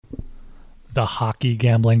The Hockey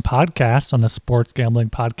Gambling Podcast on the Sports Gambling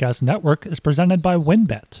Podcast Network is presented by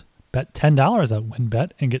WynnBET. Bet $10 at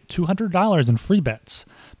WynnBET and get $200 in free bets.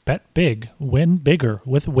 Bet big, win bigger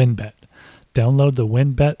with WynnBET. Download the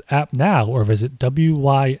WynnBET app now or visit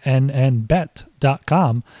wynnbet.com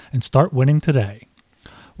and start winning today.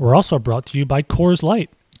 We're also brought to you by Coors Light.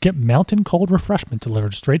 Get mountain cold refreshment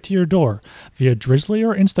delivered straight to your door via Drizzly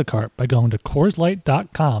or Instacart by going to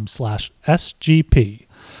CoorsLight.com/SGP.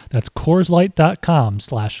 That's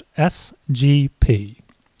CoorsLight.com/SGP.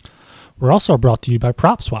 We're also brought to you by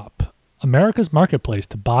PropSwap, America's marketplace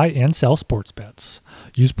to buy and sell sports bets.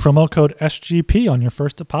 Use promo code SGP on your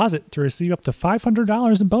first deposit to receive up to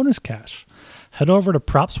 $500 in bonus cash. Head over to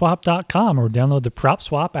PropSwap.com or download the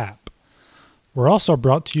PropSwap app. We're also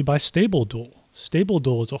brought to you by StableDuel.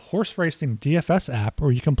 StableDuel is a horse racing DFS app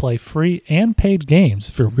where you can play free and paid games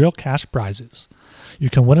for real cash prizes. You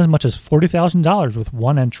can win as much as $40,000 with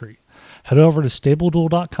one entry. Head over to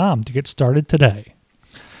StableDuel.com to get started today.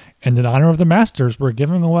 And in honor of the Masters, we're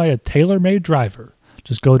giving away a tailor-made driver.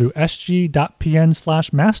 Just go to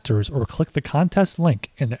sg.pn/masters or click the contest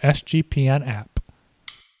link in the SGPN app.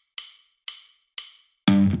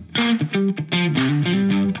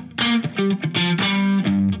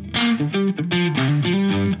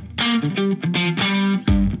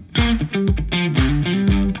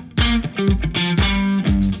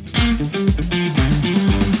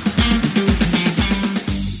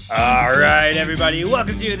 Everybody,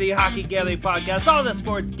 welcome to the Hockey Gambling Podcast on the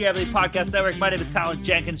Sports Gambling Podcast Network. My name is Talon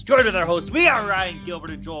Jenkins, joined with our hosts. We are Ryan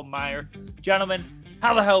Gilbert and Joel Meyer. Gentlemen,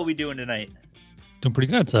 how the hell are we doing tonight? Doing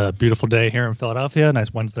pretty good. It's a beautiful day here in Philadelphia.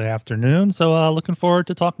 Nice Wednesday afternoon. So looking forward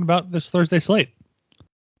to talking about this Thursday slate.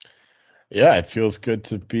 Yeah, it feels good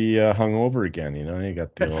to be hungover again. You know, you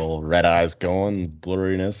got the old red eyes going,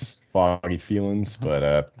 blurriness, foggy feelings.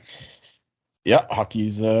 But yeah,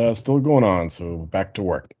 hockey's still going on. So back to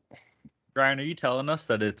work. Ryan, are you telling us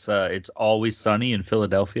that it's always sunny in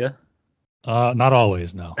Philadelphia? Not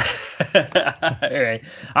always, no. All right.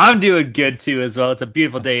 I'm doing good, too, as well. It's a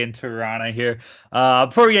beautiful day in Toronto here.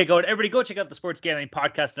 Before we get going, everybody go check out the Sports Gambling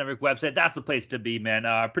Podcast Network website. That's the place to be, man.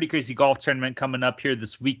 Pretty crazy golf tournament coming up here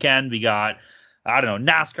this weekend. We got,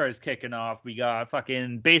 NASCAR is kicking off. We got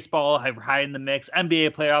fucking baseball high in the mix. NBA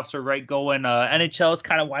playoffs are right going. NHL is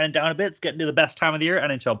kind of winding down a bit. It's getting to the best time of the year.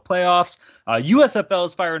 NHL playoffs. USFL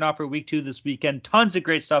is firing off for week 2 this weekend. Tons of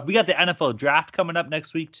great stuff. We got the NFL draft coming up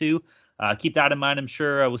next week, too. Keep that in mind. I'm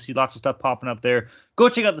sure we'll see lots of stuff popping up there. Go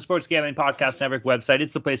check out the Sports Gambling Podcast Network website.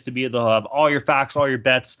 It's the place to be. They'll have all your facts, all your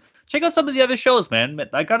bets. Check out some of the other shows, man.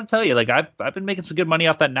 I got to tell you, I've been making some good money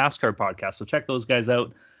off that NASCAR podcast, so check those guys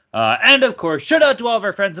out. And, of course, shout out to all of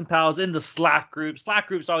our friends and pals in the Slack group. Slack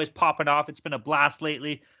group's always popping off. It's been a blast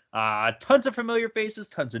lately. Tons of familiar faces,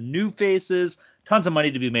 tons of new faces, tons of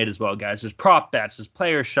money to be made as well, guys. There's prop bets, there's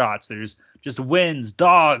player shots, there's just wins,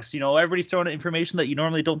 dogs. Everybody's throwing out information that you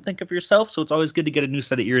normally don't think of yourself, so it's always good to get a new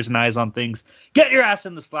set of ears and eyes on things. Get your ass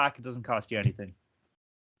in the Slack. It doesn't cost you anything.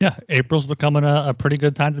 Yeah, April's becoming a pretty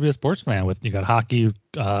good time to be a sports fan. You got hockey,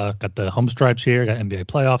 got the home stretch here, got NBA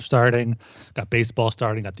playoffs starting, got baseball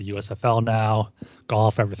starting, got the USFL now,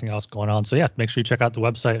 golf, everything else going on. So yeah, make sure you check out the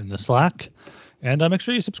website and the Slack, and make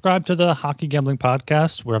sure you subscribe to the Hockey Gambling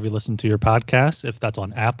Podcast wherever you listen to your podcasts. If that's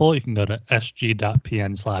on Apple, you can go to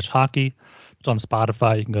sg.pn/hockey. If it's on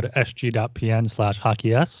Spotify, you can go to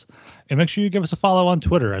sg.pn/hockeys, and make sure you give us a follow on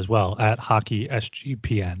Twitter as well at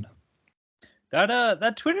hockeysgpn.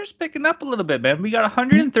 That Twitter's picking up a little bit, man. We got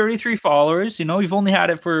 133 followers. We've only had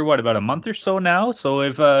it for about a month or so now. So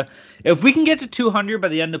if we can get to 200 by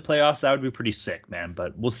the end of playoffs, that would be pretty sick, man.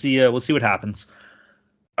 But we'll see. We'll see what happens.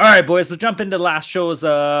 All right, boys. We'll jump into last show's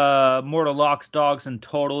Mortal Locks, Dogs, and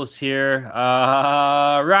Totals here.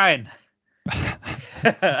 Ryan,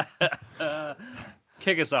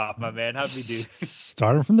 kick us off, my man. How'd we do?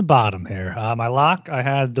 Starting from the bottom here. My lock, I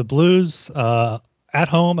had the Blues at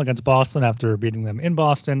home against Boston after beating them in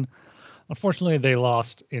Boston. Unfortunately, they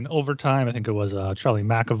lost in overtime. I think it was Charlie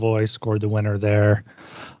McAvoy scored the winner there.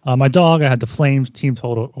 My dog, I had the Flames team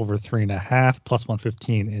total over 3.5 plus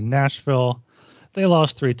 115 in Nashville. They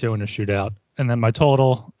lost 3-2 in a shootout. And then my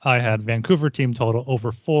total, I had Vancouver team total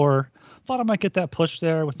over 4. Thought I might get that push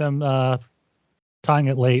there with them tying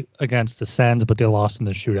it late against the Sens, but they lost in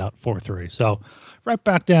the shootout 4-3. So right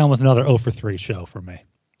back down with another 0-for-3 show for me.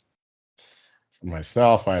 For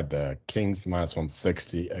myself, I had the Kings minus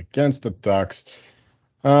 160 against the Ducks.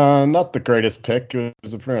 Not the greatest pick. It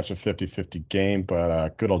was pretty much a 50-50 game,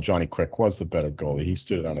 but good old Johnny Quick was the better goalie. He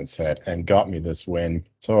stood on his head and got me this win.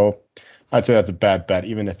 So I'd say that's a bad bet,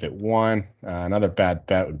 even if it won. Another bad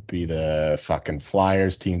bet would be the fucking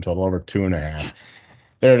Flyers team total over 2.5.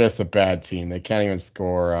 they're just a bad team. They can't even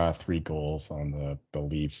score 3 goals on the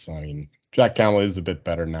Leafs. I mean, Jack Campbell is a bit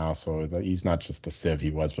better now, so he's not just the sieve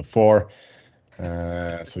he was before.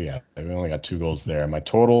 So yeah, they've only got 2 goals there. My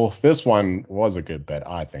total, this one was a good bet,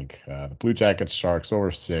 I think. The Blue Jackets Sharks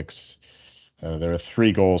over 6. There were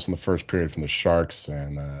 3 goals in the first period from the Sharks,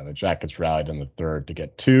 and the Jackets rallied in the third to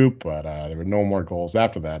get 2, but there were no more goals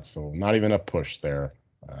after that, so not even a push there.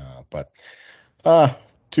 But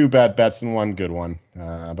 2 bad bets and 1 good one,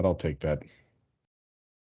 but I'll take that.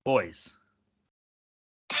 Boys.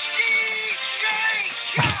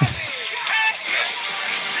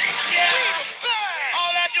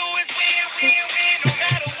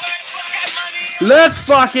 Let's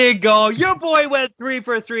fucking go. Your boy went 3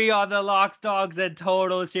 for 3 on the locks, dogs, and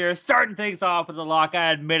totals here. Starting things off with the lock, I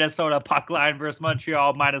had Minnesota puck line versus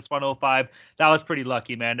Montreal -105. That was pretty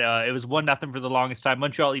lucky, man. It was 1-0 for the longest time.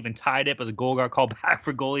 Montreal even tied it, but the goal got called back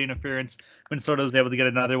for goalie interference. Minnesota was able to get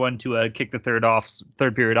another one to kick the third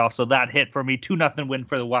period off. So that hit for me. 2-0 win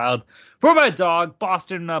for the Wild. For my dog,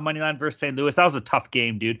 Boston moneyline versus St. Louis. That was a tough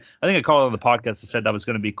game, dude. I think I called on the podcast. I said that was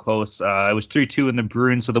going to be close. It was 3-2 in the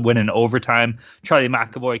Bruins with a win in overtime. Charlie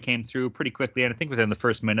McAvoy came through pretty quickly, and I think within the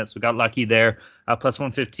first minute, so got lucky there.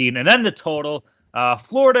 +115. And then the total,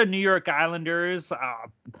 Florida, New York Islanders,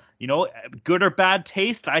 good or bad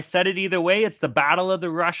taste. I said it either way. It's the battle of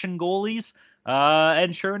the Russian goalies.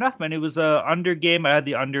 And sure enough, man, it was a under game. I had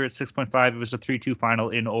the under at 6.5. It was a 3-2 final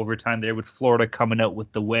in overtime there with Florida coming out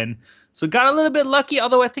with the win. So got a little bit lucky,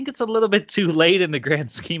 although I think it's a little bit too late in the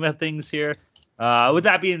grand scheme of things here. With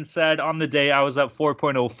that being said, on the day, I was up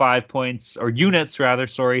 4.05 points, or units rather,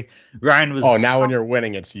 sorry. Ryan was... Oh, now when you're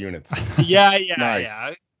winning, it's units. Yeah. Nice.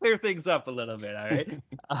 Yeah. Clear things up a little bit, all right?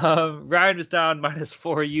 Ryan was down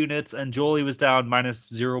 -4 units, and Jolie was down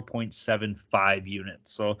 -0.75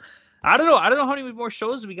 units. So I don't know how many more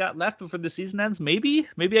shows we got left before the season ends. Maybe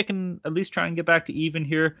I can at least try and get back to even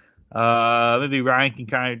here. Maybe Ryan can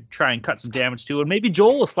kind of try and cut some damage too, and maybe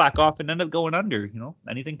Joel will slack off and end up going under.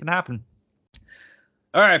 Anything can happen.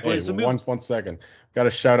 All right, boys. Hey, one second. Got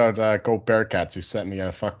to shout out Go Bearcats, who sent me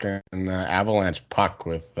a fucking Avalanche puck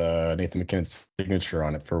with Nathan McKinnon's signature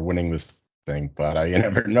on it for winning this thing. But you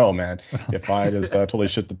never know, man. If I just totally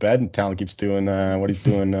shit the bed and Talon keeps doing what he's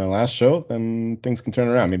doing last show, then things can turn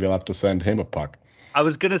around. Maybe I'll have to send him a puck. I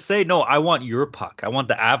was going to say, no, I want your puck. I want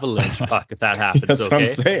the Avalanche puck if that happens. That's okay? what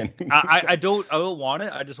I'm saying. I don't want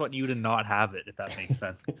it. I just want you to not have it, if that makes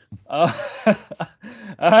sense. All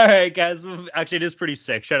right, guys. Actually, it is pretty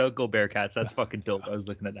sick. Shout out Go Bearcats. That's fucking dope. I was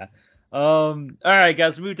looking at that. All right,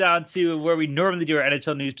 guys. Move down to where we normally do our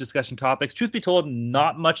NHL news discussion topics. Truth be told,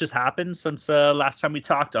 not much has happened since last time we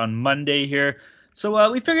talked on Monday here.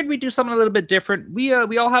 So we figured we'd do something a little bit different. We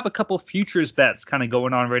all have a couple futures bets kind of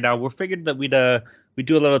going on right now. We figured that we'd do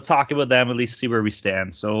a little talk about them, at least see where we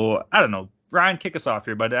stand. So I don't know. Ryan, kick us off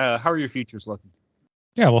here, but how are your futures looking?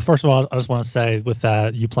 Yeah, well, first of all, I just want to say with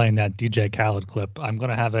you playing that DJ Khaled clip, I'm going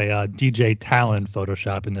to have a DJ Talon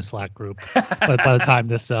Photoshop in the Slack group by the time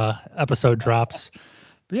this episode drops.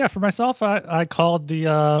 But yeah, for myself, I called the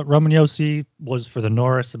Roman Josi was for the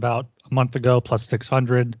Norris about a month ago,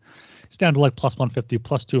 +600. It's down to like +150,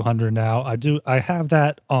 +200 now. I have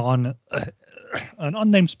that on an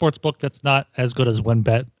unnamed sports book that's not as good as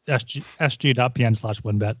WinBet,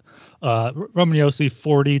 sg.pn/WinBet. Roman Josi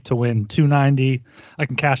 40 to win 290. I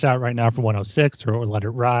can cash out right now for 106 or let it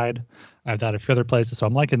ride. I've got a few other places, so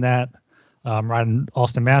I'm liking that. Riding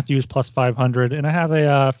Austin Matthews +500, and I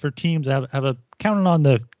have for teams. I have a counting on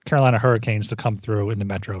the Carolina Hurricanes to come through in the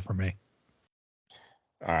Metro for me.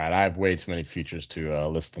 All right, I have way too many features to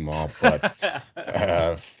list them all, but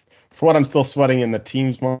for what I'm still sweating in the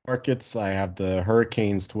teams markets, I have the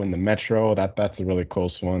Hurricanes to win the Metro. That's a really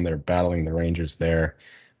close one. They're battling the Rangers there,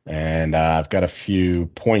 and I've got a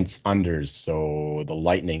few points unders. So the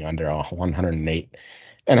Lightning under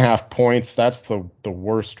 108.5 points. That's the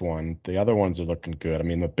worst one. The other ones are looking good. I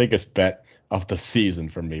mean, the biggest bet of the season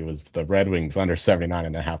for me was the Red Wings under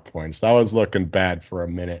 79.5 points. That was looking bad for a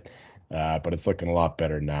minute. But it's looking a lot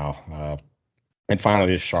better now. And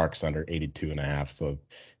finally, the Sharks under 82.5. So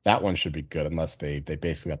that one should be good unless they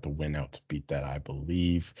basically got the win out to beat that, I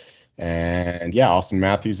believe. And yeah, Austin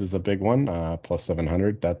Matthews is a big one,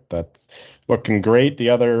 +700. That's looking great. The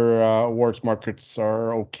other awards markets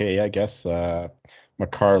are okay, I guess.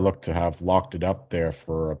 Makar looked to have locked it up there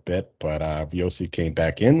for a bit, but Josi came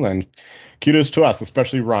back in, and kudos to us,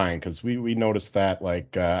 especially Ryan, because we noticed that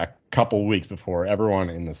like a couple weeks before everyone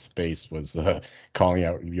in the space was calling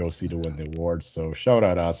out Josi to win the award. So shout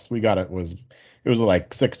out us. We got it was like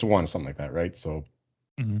 6-1, something like that, right? So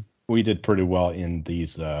we did pretty well in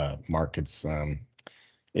these markets.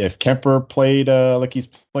 if Kemper played like he's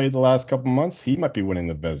played the last couple months, he might be winning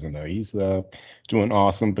the Vezina. He's doing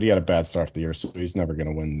awesome, but he had a bad start to the year, so he's never going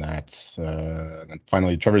to win that. And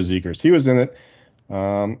finally, Trevor Zegers, he was in it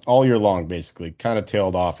all year long, basically. Kind of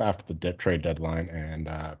tailed off after the trade deadline, and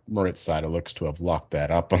Moritz Seider looks to have locked that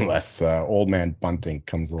up unless old man Bunting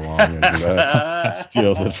comes along and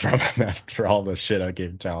steals it from him after all the shit I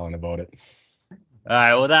gave Talon about it. All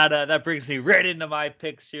right, well, that brings me right into my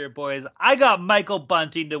picks here, boys. I got Michael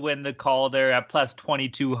Bunting to win the Calder at plus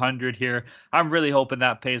 2,200 here. I'm really hoping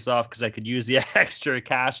that pays off because I could use the extra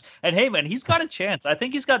cash. And hey, man, he's got a chance. I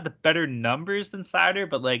think he's got the better numbers than Seider,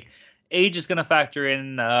 but like age is going to factor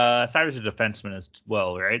in. Seider's a defenseman as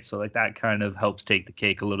well, right? So like that kind of helps take the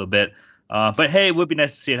cake a little bit. But hey, it would be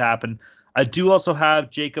nice to see it happen. I do also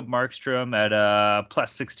have Jacob Markstrom at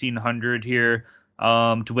plus 1,600 here.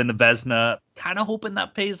 To win the Vezina, kind of hoping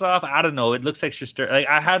that pays off. I don't know. It looks like Shesterkin.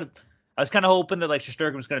 I was kind of hoping that like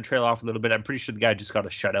Shesterkin was going to trail off a little bit. I'm pretty sure the guy just got a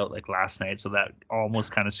shutout like last night, so that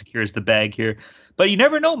almost kind of secures the bag here. But you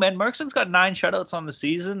never know, man. Markstrom's got 9 shutouts on the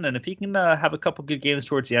season, and if he can have a couple good games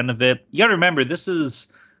towards the end of it, you got to remember this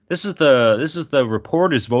is the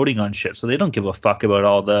reporters voting on shit, so they don't give a fuck about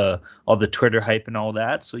all the Twitter hype and all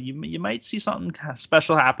that. So you might see something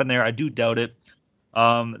special happen there. I do doubt it.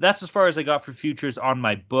 That's as far as I got for futures on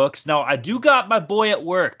my books. Now, I do got my boy at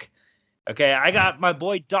work. Okay, I got my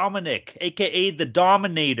boy Dominic, a.k.a. the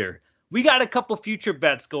Dominator. We got a couple future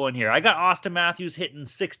bets going here. I got Austin Matthews hitting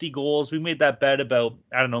 60 goals. We made that bet about,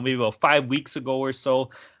 I don't know, maybe about 5 weeks ago or so.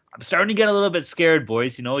 I'm starting to get a little bit scared,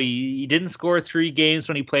 boys. You know, he didn't score 3 games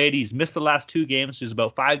when he played. He's missed the last 2 games. He's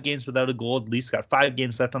about 5 games without a goal. At least got 5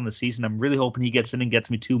 games left on the season. I'm really hoping he gets in and gets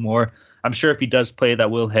me 2 more. I'm sure if he does play, that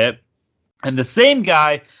will hit. And the same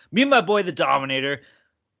guy, me and my boy, the Dominator,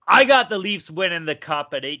 I got the Leafs winning the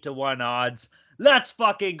cup at 8-1 odds. Let's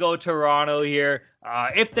fucking go Toronto here.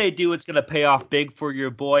 If they do, it's gonna pay off big for your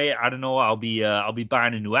boy. I don't know. I'll be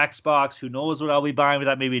buying a new Xbox. Who knows what I'll be buying with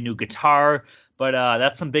that? Maybe a new guitar. But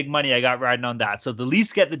that's some big money I got riding on that. So the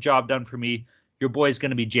Leafs get the job done for me. Your boy's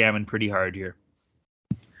gonna be jamming pretty hard here.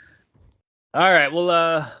 All right,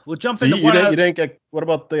 we'll jump so into you didn't get. What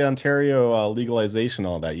about the Ontario legalization?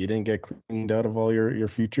 All that you didn't get cleaned out of all your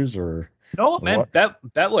futures, or no, man? What?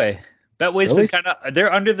 Betway's Really? been kind of.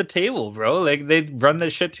 They're under the table, bro. Like they run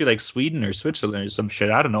this shit through like Sweden or Switzerland or some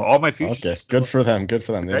shit. I don't know. All my futures. Okay, good for them. Good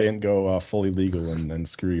for them. They didn't go fully legal and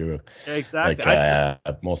screw you. Yeah, exactly.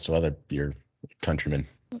 Like most of your countrymen.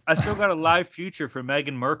 I still got a live future for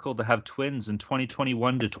Meghan Markle to have twins in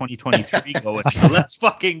 2021 to 2023 going. So let's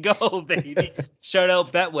fucking go, baby. Shout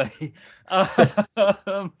out Betway.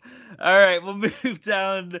 All right, we'll move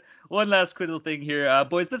down. One last quick little thing here.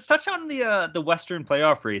 Boys, let's touch on the Western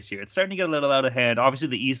playoff race here. It's starting to get a little out of hand. Obviously,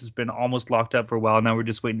 the East has been almost locked up for a while. Now we're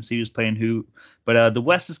just waiting to see who's playing who. But the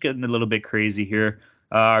West is getting a little bit crazy here.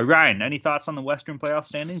 Ryan, any thoughts on the Western playoff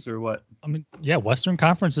standings or what? I mean, yeah, Western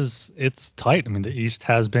Conference it's tight. I mean, the East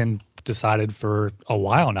has been decided for a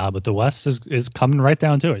while now, but the West is coming right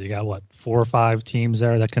down to it. You got 4 or 5 teams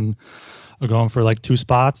there that are going for like 2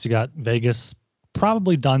 spots. You got Vegas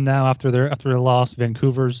probably done now after their loss.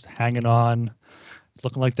 Vancouver's hanging on. It's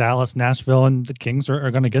looking like Dallas, Nashville, and the Kings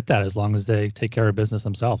are going to get that as long as they take care of business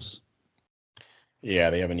themselves.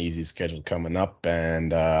 Yeah, they have an easy schedule coming up,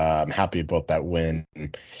 and I'm happy about that win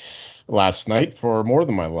last night for more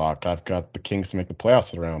than my lock. I've got the Kings to make the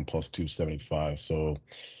playoffs at around plus 275, so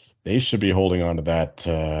they should be holding on to that,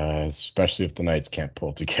 especially if the Knights can't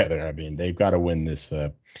pull together. I mean, they've got to win this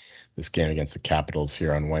game against the Capitals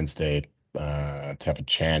here on Wednesday to have a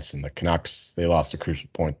chance. And the Canucks, they lost a crucial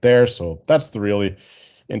point there, so that's the really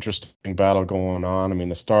interesting battle going on. I mean,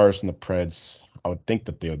 the Stars and the Preds, I would think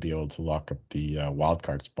that they would be able to lock up the wild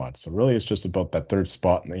card spot. So really, it's just about that 3rd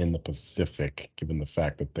spot in the Pacific, given the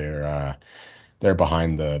fact that they're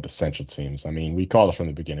behind the Central teams. I mean, we called it from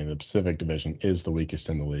the beginning. The Pacific Division is the weakest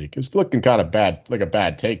in the league. It's looking kind of bad, like a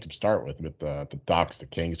bad take to start with the Ducks, the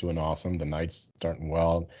Kings doing awesome, the Knights starting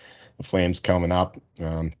well, the Flames coming up.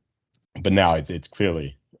 But now it's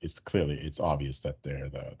obvious that they're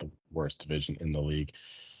the worst division in the league.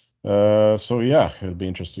 So yeah, it'll be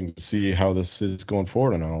interesting to see how this is going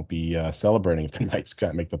forward, and I'll be celebrating if the Knights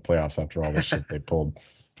can't make the playoffs after all the shit they pulled.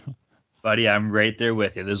 Buddy, I'm right there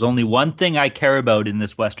with you. There's only one thing I care about in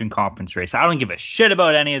this Western Conference race. I don't give a shit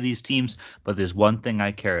about any of these teams, but there's one thing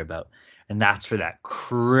I care about, and that's for that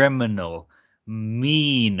criminal,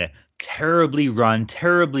 mean, terribly run,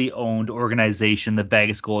 terribly owned organization, the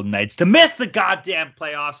Vegas Golden Knights, to miss the goddamn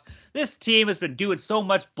playoffs. This team has been doing so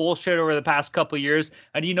much bullshit over the past couple of years.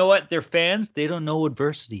 And you know what? Their fans, they don't know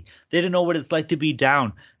adversity. They don't know what it's like to be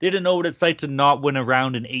down. They don't know what it's like to not win a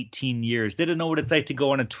round in 18 years. They don't know what it's like to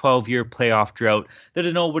go on a 12-year playoff drought. They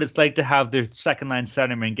don't know what it's like to have their second-line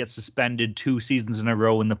centerman get suspended 2 seasons in a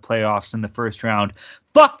row in the playoffs in the first round.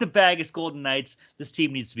 Fuck the Vegas Golden Knights. This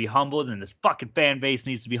team needs to be humbled, and this fucking fan base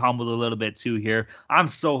needs to be humbled a little bit too here. I'm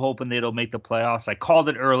so hoping they don't make the playoffs. I called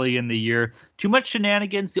it early in the year. Too much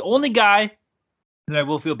shenanigans. The only guy that I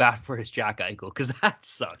will feel bad for is Jack Eichel, because that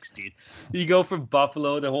sucks, dude. You go from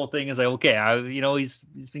Buffalo, the whole thing is like, okay, he's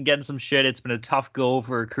been getting some shit. It's been a tough go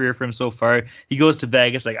for a career for him so far. He goes to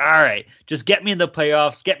Vegas, like, all right, just get me in the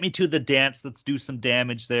playoffs, get me to the dance. Let's do some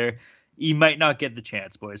damage there. He might not get the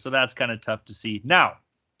chance, boys. So that's kind of tough to see. Now,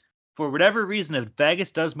 for whatever reason, if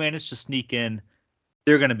Vegas does manage to sneak in,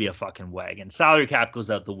 they're going to be a fucking wagon. Salary cap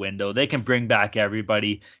goes out the window. They can bring back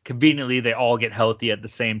everybody. Conveniently, they all get healthy at the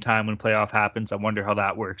same time when playoff happens. I wonder how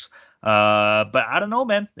that works. But I don't know,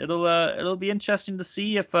 man. It'll be interesting to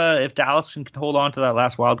see if Dallas can hold on to that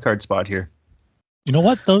last wild card spot here. You know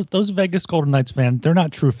what? Those Vegas Golden Knights fans, they're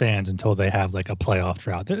not true fans until they have like a playoff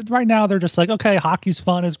drought. Right now, they're just like, okay, hockey's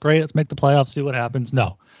fun, it's great, let's make the playoffs, see what happens.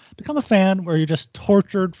 No. Become a fan where you're just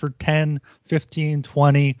tortured for 10, 15,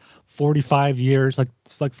 20, 45 years,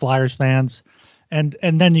 like Flyers fans, and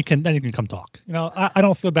then you can come talk. You know, I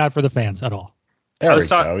don't feel bad for the fans at all. There we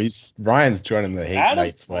go. Ryan's joining the hate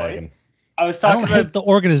Knights wagon. I don't hate the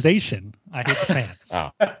organization. I hate the fans.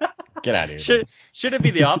 Oh. Get out of here. Should it be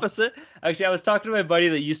the opposite? Actually, I was talking to my buddy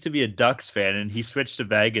that used to be a Ducks fan, and he switched to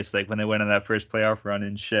Vegas like when they went on that first playoff run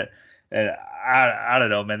and shit. And I don't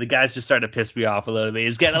know, man. The guy's just starting to piss me off a little bit.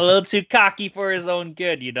 He's getting a little too cocky for his own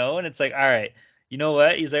good, you know? And it's like, all right, you know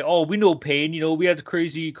what? He's like, oh, we know pain. You know, we had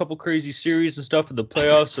a couple crazy series and stuff in the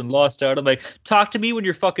playoffs and lost out. I'm like, talk to me when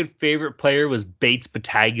your fucking favorite player was Bates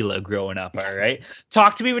Battaglia growing up, all right?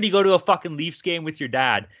 Talk to me when you go to a fucking Leafs game with your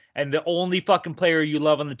dad and the only fucking player you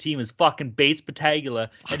love on the team is fucking Bates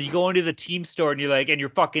Battaglia, and you go into the team store and you're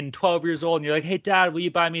fucking 12 years old and you're like, hey, Dad, will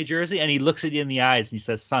you buy me a jersey? And he looks at you in the eyes and he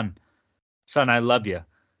says, son, I love you,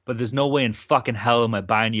 but there's no way in fucking hell am I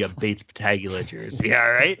buying you a Bates Battaglia jersey,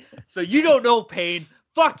 all right? So you don't know pain.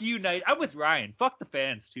 Fuck you, Knight. I'm with Ryan. Fuck the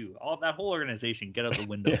fans, too. All that whole organization, get out the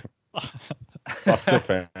window. Fuck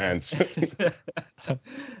the fans.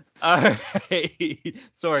 All right.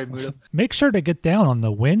 Sorry, Muda. Make sure to get down on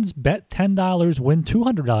the Wins Bet $10, Win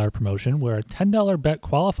 $200 promotion, where a $10 bet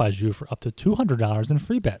qualifies you for up to $200 in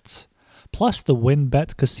free bets. Plus, the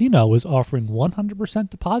WynnBET Casino is offering 100%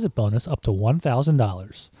 deposit bonus up to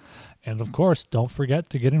 $1,000. And of course, don't forget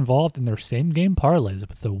to get involved in their same-game parlays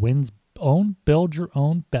with the Wynn's own Build Your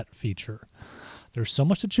Own Bet feature. There's so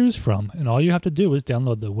much to choose from, and all you have to do is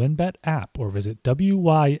download the WynnBET app or visit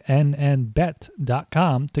wynnbet.com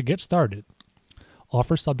to get started.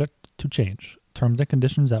 Offer subject to change. Terms and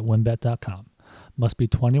conditions at wynnbet.com. Must be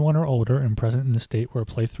 21 or older and present in the state where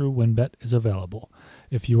playthrough WynnBET is available.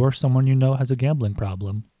 If you or someone you know has a gambling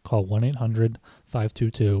problem, call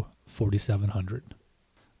 1-800-522-4700.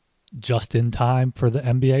 Just in time for the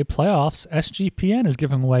NBA playoffs, SGPN is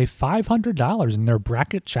giving away $500 in their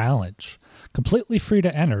Bracket Challenge. Completely free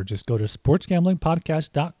to enter. Just go to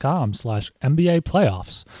sportsgamblingpodcast.com/NBA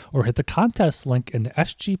playoffs or hit the contest link in the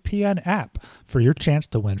SGPN app for your chance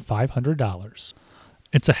to win $500.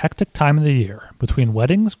 It's a hectic time of the year. Between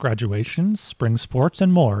weddings, graduations, spring sports,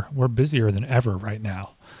 and more, we're busier than ever right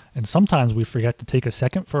now. And sometimes we forget to take a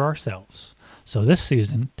second for ourselves. So this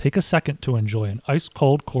season, take a second to enjoy an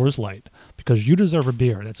ice-cold Coors Light, because you deserve a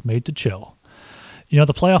beer that's made to chill. You know,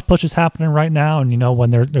 the playoff push is happening right now, and you know,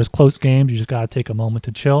 when there's close games, you just got to take a moment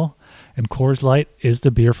to chill, and Coors Light is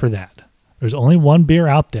the beer for that. There's only one beer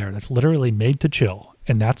out there that's literally made to chill,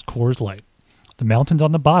 and that's Coors Light. The mountains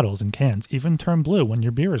on the bottles and cans even turn blue when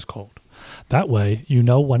your beer is cold. That way, you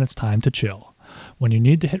know when it's time to chill. When you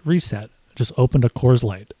need to hit reset, just open a Coors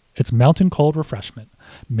Light. It's mountain cold refreshment,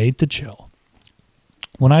 made to chill.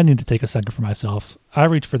 When I need to take a second for myself, I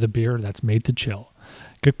reach for the beer that's made to chill.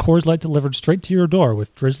 Get Coors Light delivered straight to your door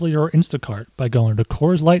with Drizzly or Instacart by going to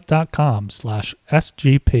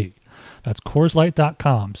CoorsLight.com/SGP. That's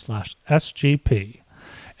CoorsLight.com/SGP.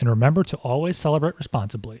 And remember to always celebrate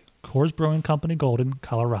responsibly. Coors Brewing Company, Golden,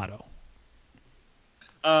 Colorado.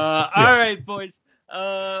 All right, boys.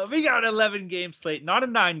 We got an 11-game slate, not a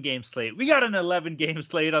 9-game slate. We got an 11-game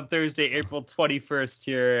slate on Thursday, April 21st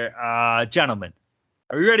here. Gentlemen,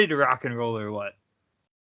 are we ready to rock and roll or what?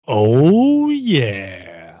 Oh,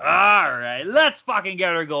 yeah. All right, let's fucking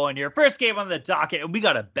get her going here. First game on the docket, and we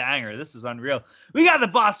got a banger. This is unreal. We got the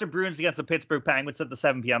Boston Bruins against the Pittsburgh Penguins at the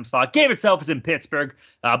 7 p.m. slot. Game itself is in Pittsburgh.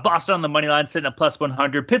 Boston on the money line sitting at plus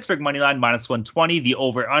 100. Pittsburgh money line minus 120. The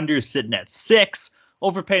over-under is sitting at 6.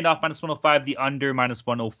 Over paying off minus 105. The under minus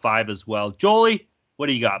 105 as well. Jolie, what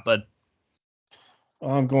do you got, bud?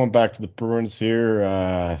 I'm going back to the Bruins here.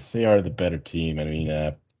 They are the better team. I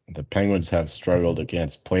mean, the Penguins have struggled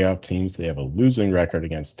against playoff teams. They have a losing record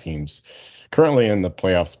against teams currently in the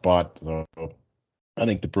playoff spot. So I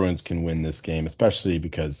think the Bruins can win this game, especially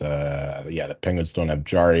because, the Penguins don't have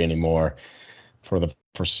Jari anymore for the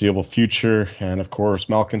foreseeable future. And, of course,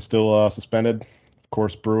 Malkin's still suspended. Of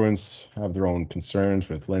course, Bruins have their own concerns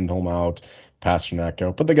with Lindholm out, Pasternak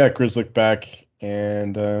out. But they got Grzelcyk back.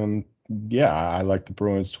 And, I like the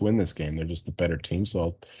Bruins to win this game. They're just the better team,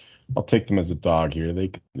 so I'll take them as a dog here.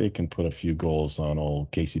 They can put a few goals on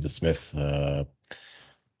old Casey DeSmith.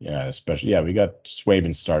 Especially we got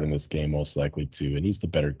Swayman starting this game most likely too, and he's the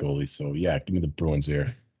better goalie. So give me the Bruins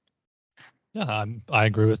here. Yeah, I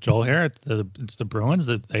agree with Joel here. It's the Bruins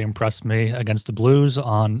that they impressed me against the Blues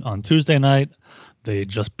on Tuesday night. They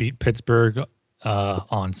just beat Pittsburgh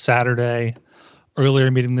on Saturday.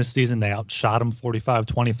 Earlier meeting this season, they outshot them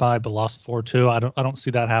 45-25, but lost 4-2. I don't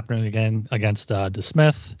see that happening again against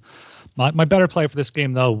DeSmith. My better play for this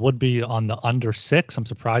game, though, would be on the under 6. I'm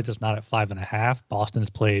surprised it's not at 5.5. Boston's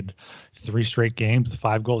played 3 straight games with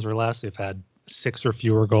 5 goals or less. They've had 6 or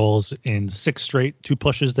fewer goals in 6 straight, 2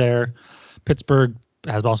 pushes there. Pittsburgh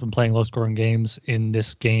has also been playing low-scoring games. In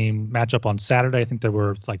this game matchup on Saturday, I think there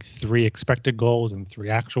were like 3 expected goals and 3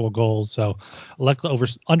 actual goals. So I like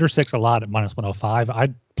the under 6 a lot at minus 105.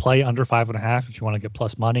 I'd play under 5.5 if you want to get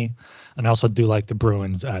plus money. And I also do like the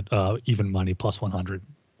Bruins at even money, plus 100.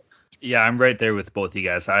 Yeah, I'm right there with both you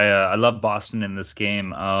guys. I love Boston in this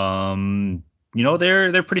game.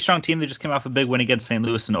 They're a pretty strong team. They just came off a big win against St.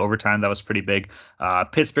 Louis in overtime. That was pretty big.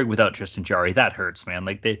 Pittsburgh without Tristan Jarry, that hurts, man.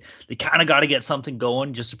 Like they kind of got to get something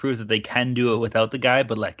going just to prove that they can do it without the guy.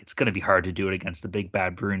 But like it's gonna be hard to do it against the big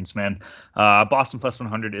bad Bruins, man. Boston plus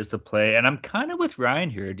 100 is the play, and I'm kind of with Ryan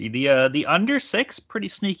here. The under 6, pretty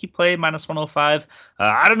sneaky play, minus 105.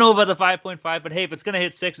 I don't know about the 5.5, but hey, if it's gonna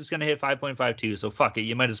hit 6, it's gonna hit 5.5 too. So fuck it,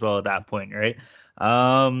 you might as well at that point, right?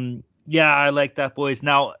 Yeah, I like that, boys.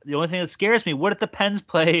 Now, the only thing that scares me, what if the Pens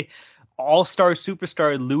play all-star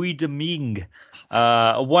superstar Louis Domingue?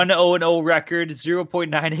 A 1-0-0 record,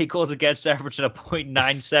 0.98 goals against average, and a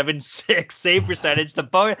 .976 save percentage.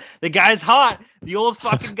 The guy's hot. The old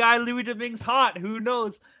fucking guy, Louis Domingue's hot. Who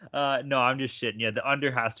knows? No, I'm just shitting. Yeah, the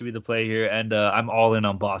under has to be the play here, and I'm all in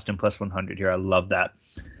on Boston plus 100 here. I love that.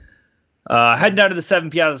 Heading down to the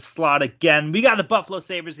 7 p.m. slot again. We got the Buffalo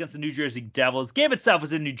Sabres against the New Jersey Devils. Game itself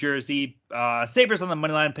is in New Jersey. Sabres on the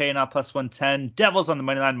money line paying off plus 110. Devils on the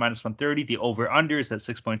money line minus 130. The over-under is at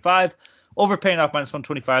 6.5. Over paying off minus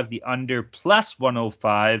 125. The under plus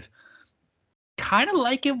 105. Kind of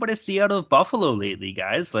liking what I see out of Buffalo lately,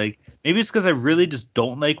 guys. Like maybe it's because I really just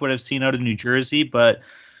don't like what I've seen out of New Jersey, but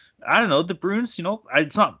I don't know. The Bruins,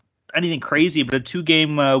 it's not anything crazy, but a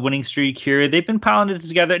 2-game winning streak here. They've been pounding it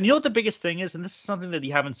together. And you know what the biggest thing is? And this is something that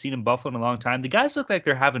you haven't seen in Buffalo in a long time. The guys look like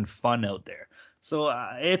they're having fun out there. So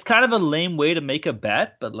it's kind of a lame way to make a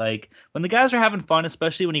bet, but like when the guys are having fun,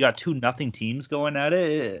 especially when you got 2-0 teams going at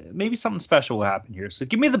it, maybe something special will happen here. So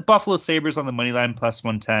give me the Buffalo Sabres on the money line plus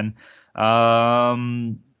 110.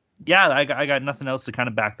 I got nothing else to kind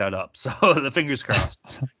of back that up. So the fingers crossed.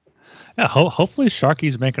 Yeah, hopefully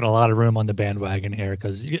Sharky's making a lot of room on the bandwagon here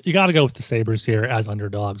because you got to go with the Sabres here as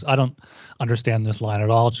underdogs. I don't understand this line at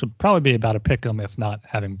all. It should probably be about a pick 'em, if not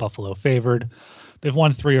having Buffalo favored. They've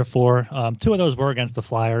won 3 or 4. 2 of those were against the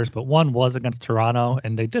Flyers, but one was against Toronto,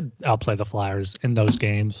 and they did outplay the Flyers in those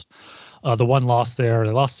games. The one loss there,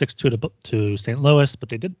 they lost 6-2 to St. Louis, but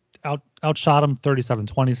they did outshot them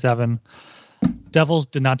 37-27. Devils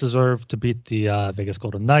did not deserve to beat the Vegas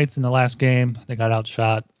Golden Knights in the last game. They got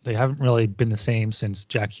outshot. They haven't really been the same since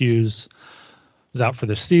Jack Hughes was out for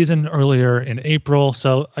the season earlier in April.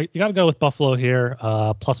 So you got to go with Buffalo here.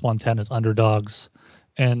 Plus 110 is underdogs.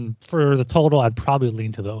 And for the total, I'd probably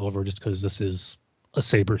lean to the over just because this is a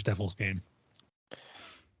Sabres-Devils game.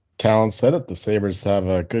 Talon said it. The Sabres have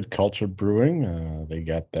a good culture brewing. They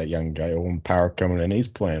got that young guy, Owen Power, coming in. He's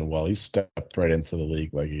playing well. He's stepped right into the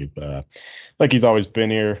league like he's always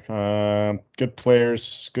been here. Good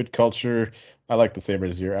players, good culture. I like the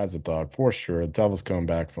Sabres here as a dog for sure. The Devils coming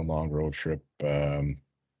back from a long road trip. Their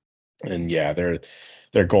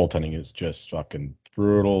goaltending is just fucking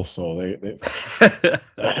brutal. So they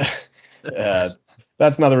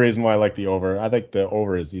that's another reason why I like the over. I think the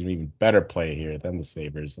over is an even better play here than the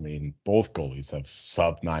Sabres. I mean, both goalies have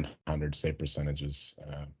sub 900 save percentages.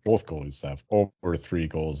 Both goalies have over 3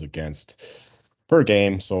 goals against per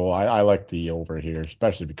game. So I like the over here,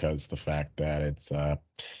 especially because the fact that it's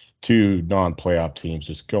two non-playoff teams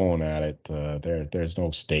just going at it. There's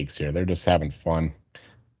no stakes here. They're just having fun.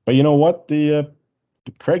 But you know what? The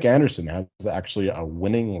Craig Anderson has actually a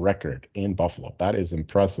winning record in Buffalo. That is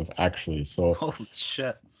impressive, actually. So Holy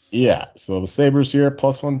shit. yeah. So the Sabres here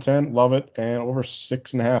plus 110, love it, and over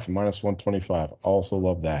 6.5 minus 125, also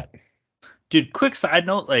love that. Dude, quick side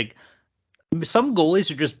note, like some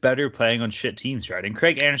goalies are just better playing on shit teams, right? And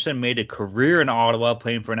Craig Anderson made a career in Ottawa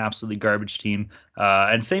playing for an absolutely garbage team.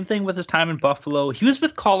 And same thing with his time in Buffalo. He was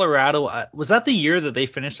with Colorado. Was that the year that they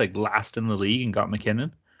finished like last in the league and got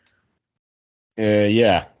McKinnon?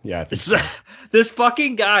 Yeah. I think so. This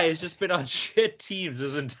fucking guy has just been on shit teams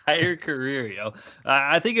his entire career, yo.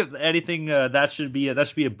 I think if anything, that should be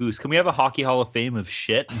a boost. Can we have a Hockey Hall of Fame of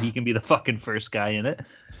shit, and he can be the fucking first guy in it?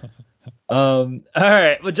 All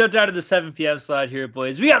right, we'll jump down to the 7 p.m. slide here,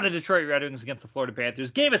 boys. We got the Detroit Red Wings against the Florida Panthers.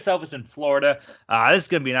 Game itself is in Florida. This is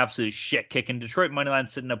going to be an absolute shit kicking. Detroit moneyline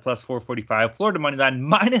sitting at plus 445. Florida moneyline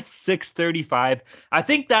minus 635. I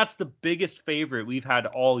think that's the biggest favorite we've had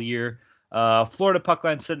all year. Florida puck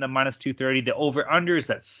line sitting at minus 230. The over-under is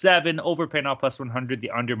at 7. Over paying out plus 100.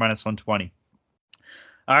 The under minus 120.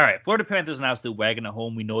 All right, Florida Panthers an absolute wagon at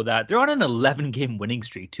home. We know that. They're on an 11-game winning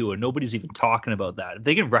streak, too, and nobody's even talking about that. If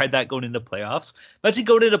they can ride that going into playoffs, imagine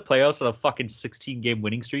going into playoffs on a fucking 16-game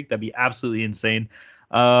winning streak. That'd be absolutely insane.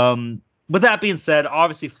 With that being said,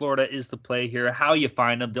 obviously Florida is the play here. How you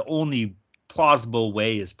find them, the only plausible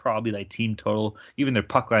way is probably like team total. Even their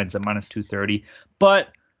puck line's at minus 230. But,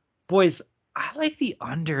 boys, I like the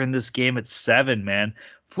under in this game at 7, man.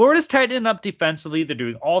 Florida's tightening up defensively. They're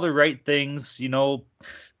doing all the right things. You know,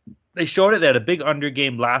 they showed it. They had a big under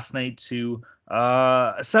game last night, too.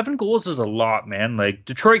 7 goals is a lot, man. Like,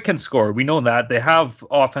 Detroit can score. We know that. They have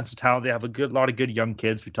offensive talent. They have a lot of good young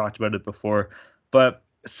kids. We talked about it before. But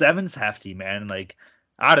 7's hefty, man. Like,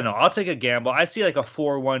 I don't know. I'll take a gamble. I see like a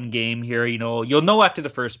 4-1 game here. You know, you'll know after the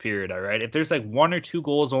first period, all right? If there's like 1 or 2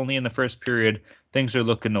 goals only in the first period, things are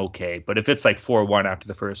looking okay. But if it's like 4-1 after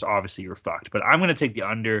the first, obviously you're fucked. But I'm going to take the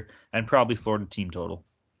under and probably Florida team total.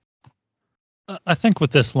 I think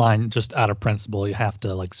with this line, just out of principle, you have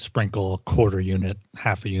to like sprinkle a quarter unit,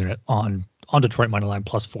 half a unit on Detroit money line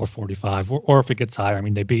plus 445, or if it gets higher. I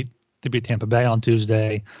mean, they beat Tampa Bay on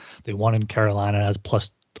Tuesday. They won in Carolina as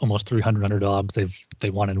plus almost 300 underdogs. They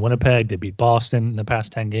won in Winnipeg. They beat Boston in the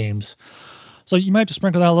past 10 games. So you might just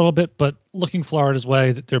sprinkle that a little bit, but looking Florida's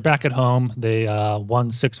way, they're back at home. They won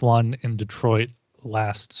 6-1 in Detroit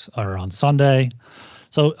on Sunday.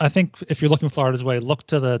 So I think if you're looking Florida's way, look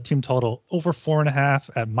to the team total over 4.5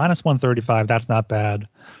 at minus 135. That's not bad.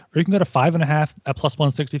 Or you can go to 5.5 at plus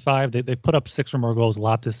 165. They put up 6 or more goals a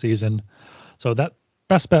lot this season. So that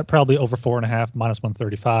best bet probably over 4.5 minus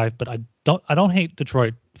 135. But I don't hate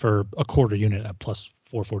Detroit for a quarter unit at plus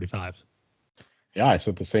 445. Yeah, I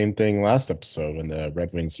said the same thing last episode when the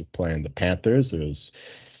Red Wings were playing the Panthers. It was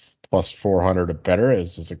plus 400 or better. It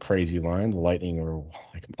was just a crazy line. The Lightning were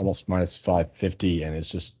like almost minus 550, and it's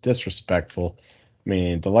just disrespectful. I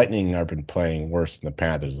mean, the Lightning have been playing worse than the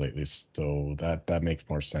Panthers lately, so that makes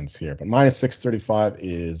more sense here. But minus 635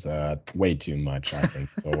 is way too much, I think.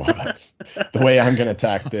 So the way I'm going to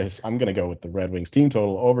attack this, I'm going to go with the Red Wings team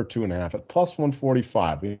total over 2.5 at plus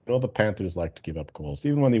 145. We know the Panthers like to give up goals.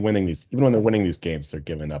 Even when they're winning these games, they're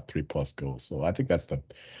giving up 3+ goals. So I think that's the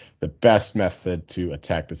best method to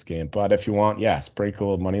attack this game. But if you want,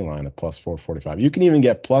 sprinkle a money line at plus 445. You can even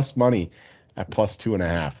get plus money at plus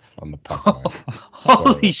 2.5 on the puck line.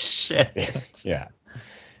 Holy shit. Yeah.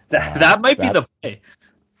 That might be the play.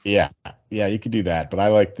 Yeah, you could do that. But I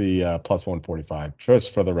like the plus 145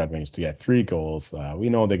 just for the Red Wings to get 3 goals. We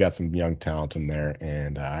know they got some young talent in there,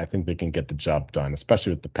 and I think they can get the job done,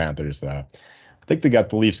 especially with the Panthers. I think they got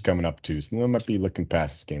the Leafs coming up too, so they might be looking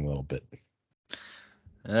past this game a little bit.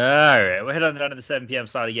 All right, we'll head on down to the 7 p.m.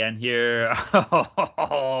 slot again here.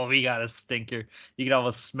 Oh, we got a stinker. You can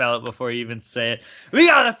almost smell it before you even say it. We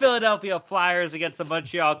got the Philadelphia Flyers against the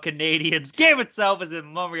Montreal Canadiens. Game itself is in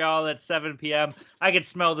Montreal at 7 p.m. I can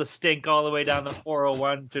smell the stink all the way down the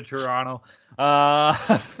 401 to Toronto.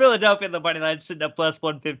 Philadelphia, the money line sitting at plus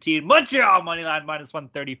 115. Montreal money line minus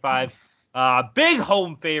 135. Big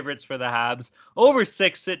home favorites for the Habs. Over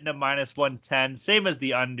 6 sitting at minus 110. Same as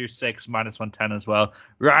the under 6, minus 110 as well.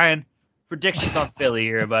 Ryan, predictions on Philly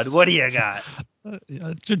here, bud. What do you got?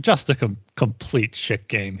 Just a complete shit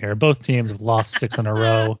game here. Both teams have lost 6 in a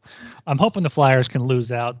row. I'm hoping the Flyers can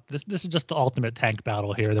lose out. This is just the ultimate tank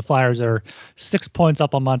battle here. The Flyers are 6 points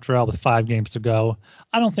up on Montreal with 5 games to go.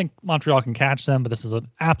 I don't think Montreal can catch them, but this is an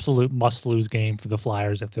absolute must-lose game for the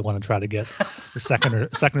Flyers if they want to try to get the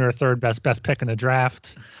second or third best pick in the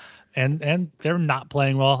draft. And they're not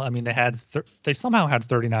playing well. I mean, they somehow had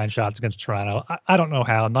 39 shots against Toronto. I don't know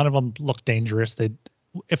how. None of them looked dangerous.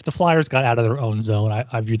 If the Flyers got out of their own zone,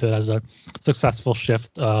 I view that as a successful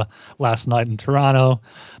shift last night in Toronto.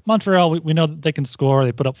 Montreal, we know that they can score.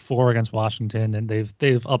 They put up 4 against Washington, and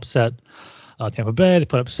they've upset Tampa Bay. They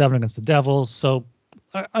put up 7 against the Devils. So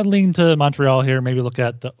I lean to Montreal here. Maybe look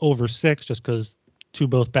at the over 6 just because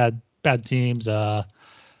both bad teams. I'm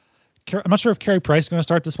not sure if Carey Price is going to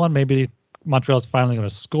start this one. Maybe Montreal's finally going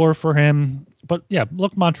to score for him. But yeah,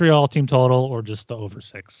 look Montreal team total or just the over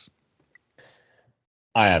 6.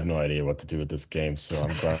 I have no idea what to do with this game, so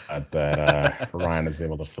I'm glad that Ryan is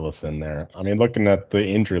able to fill us in there. I mean, looking at the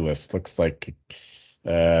injury list, looks like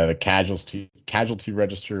the casualty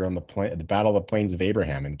register on the Battle of the Plains of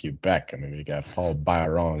Abraham in Quebec. I mean, we got Paul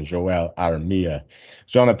Byron, Joel Armia,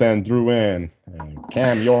 Jonathan Drouin,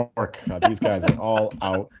 Cam York. These guys are all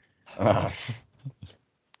out.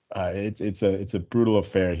 It's a brutal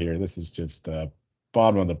affair here. This is just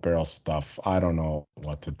bottom of the barrel stuff. I don't know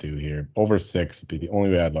what to do here. Over 6 would be the only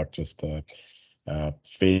way I'd look, just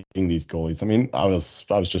fading these goalies. I mean, I was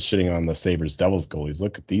just shitting on the Sabres Devils goalies.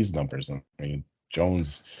 Look at these numbers. I mean,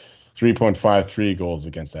 Jones 3.53 goals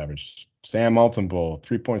against average. Sam Altenbowl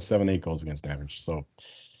 3.78 goals against average. So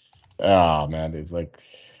man, it's like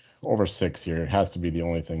over 6 here. It has to be the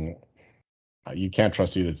only thing. You can't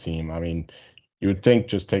trust either team. I mean, you would think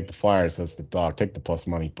just take the Flyers as the dog, take the plus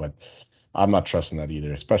money, but I'm not trusting that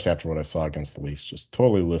either, especially after what I saw against the Leafs. Just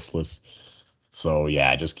totally listless. So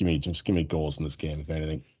yeah, just give me goals in this game, if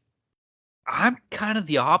anything. I'm kind of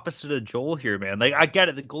the opposite of Joel here, man. Like, I get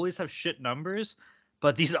it. The goalies have shit numbers,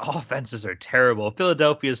 but these offenses are terrible.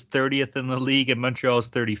 Philadelphia's 30th in the league and Montreal's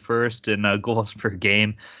 31st in goals per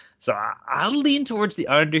game. So I'll lean towards the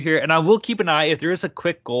under here, and I will keep an eye. If there is a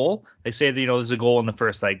quick goal, like say that, there's a goal in the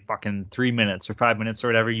first like fucking 3 minutes or 5 minutes or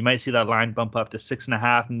whatever, you might see that line bump up to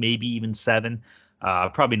 6.5, maybe even 7.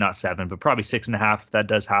 Probably not 7, but probably 6.5 if that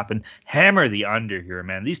does happen. Hammer the under here,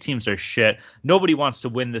 man. These teams are shit. Nobody wants to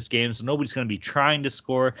win this game, so nobody's going to be trying to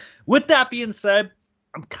score. With that being said,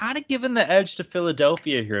 I'm kind of giving the edge to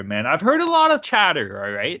Philadelphia here, man. I've heard a lot of chatter,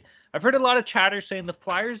 all right? I've heard a lot of chatter saying the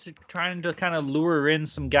Flyers are trying to kind of lure in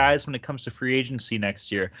some guys when it comes to free agency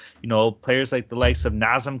next year. Players like the likes of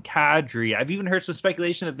Nazem Kadri. I've even heard some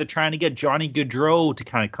speculation that they're trying to get Johnny Gaudreau to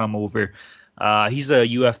kind of come over. He's a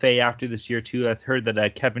UFA after this year, too. I've heard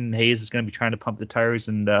that Kevin Hayes is going to be trying to pump the tires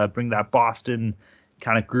and bring that Boston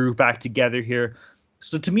kind of groove back together here.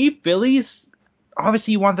 So to me, Phillies,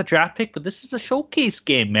 obviously you want the draft pick, but this is a showcase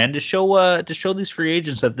game, man, to show these free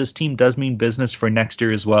agents that this team does mean business for next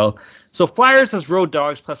year as well. So Flyers as road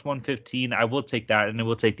dogs plus 115. I will take that, and I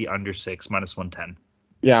will take the under 6 minus 110.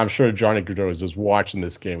 Yeah, I'm sure Johnny Gaudreau is just watching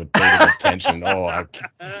this game with big attention.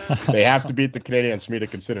 They have to beat the Canadiens for me to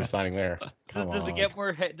consider signing there. Does it get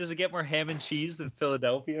more ham and cheese than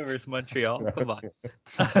Philadelphia versus Montreal? Come on.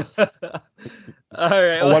 All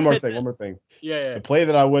right. One more thing. Yeah. The play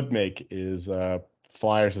that I would make is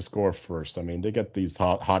Flyers to score first. I mean, they get these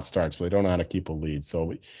hot starts, but they don't know how to keep a lead.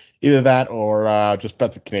 So either that or just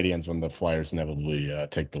bet the Canadiens when the Flyers inevitably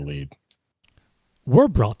take the lead. We're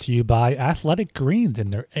brought to you by Athletic Greens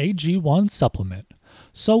and their AG1 supplement.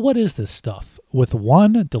 So what is this stuff? With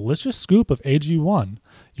one delicious scoop of AG1,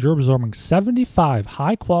 you're absorbing 75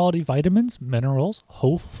 high-quality vitamins, minerals,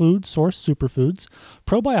 whole food source superfoods,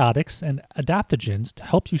 probiotics, and adaptogens to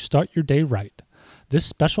help you start your day right. This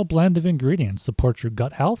special blend of ingredients supports your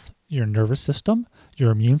gut health, your nervous system,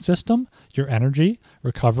 your immune system, your energy,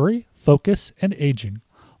 recovery, focus, and aging.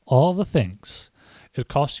 All the things. It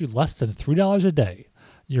costs you less than $3 a day.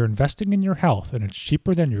 You're investing in your health, and it's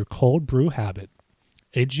cheaper than your cold brew habit.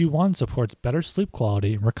 AG1 supports better sleep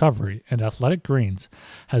quality and recovery, and Athletic Greens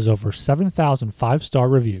has over 7,000 5-star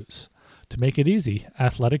reviews. To make it easy,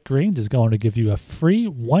 Athletic Greens is going to give you a free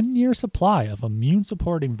 1-year supply of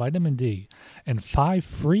immune-supporting vitamin D and 5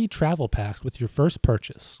 free travel packs with your first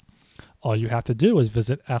purchase. All you have to do is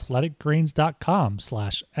visit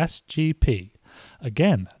athleticgreens.com/SGP.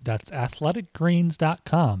 Again, that's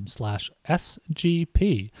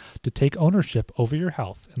athleticgreens.com/SGP to take ownership over your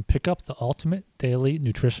health and pick up the ultimate daily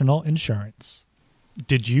nutritional insurance.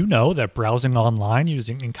 Did you know that browsing online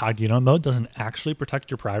using incognito mode doesn't actually protect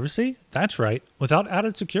your privacy? That's right. Without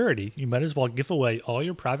added security, you might as well give away all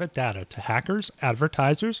your private data to hackers,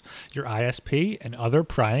 advertisers, your ISP, and other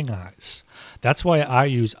prying eyes. That's why I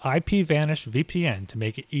use IPVanish VPN to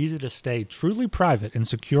make it easy to stay truly private and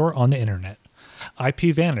secure on the internet.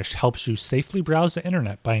 IPVanish helps you safely browse the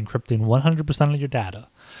internet by encrypting 100% of your data.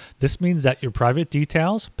 This means that your private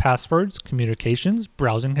details, passwords, communications,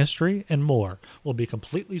 browsing history, and more will be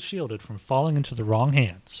completely shielded from falling into the wrong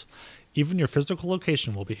hands. Even your physical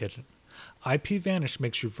location will be hidden. IPVanish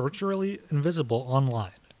makes you virtually invisible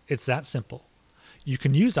online. It's that simple. You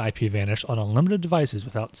can use IPVanish on unlimited devices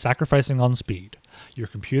without sacrificing on speed. Your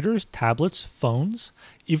computers, tablets, phones,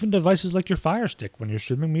 even devices like your Fire Stick when you're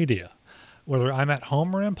streaming media. Whether I'm at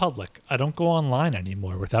home or in public, I don't go online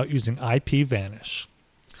anymore without using IPVanish.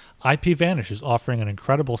 IPVanish is offering an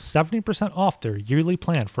incredible 70% off their yearly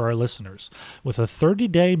plan for our listeners, with a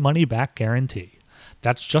 30-day money-back guarantee.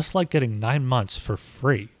 That's just like getting 9 months for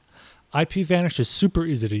free. IPVanish is super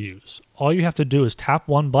easy to use. All you have to do is tap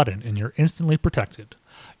one button and you're instantly protected.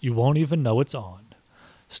 You won't even know it's on.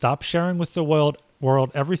 Stop sharing with the world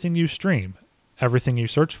everything you stream, everything you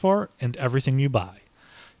search for, and everything you buy.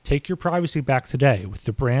 Take your privacy back today with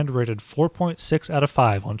the brand rated 4.6 out of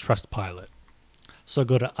 5 on Trustpilot. So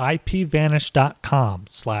go to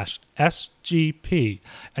ipvanish.com/SGP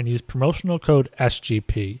and use promotional code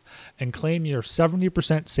SGP and claim your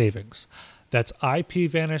 70% savings. That's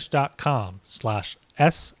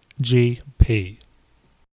ipvanish.com/SGP.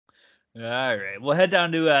 All right, we'll head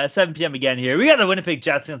down to 7 p.m. again here. We got the Winnipeg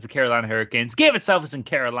Jets against the Carolina Hurricanes. Game itself is in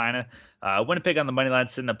Carolina. Winnipeg on the money line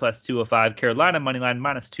sitting at plus 205. Carolina money line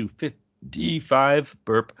minus 255.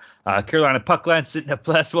 Burp. Carolina puck line sitting at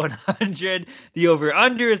plus 100. The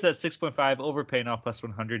over-under is at 6.5. Over paying off plus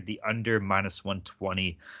 100. The under minus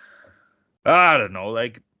 120. I don't know.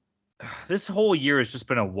 Like, this whole year has just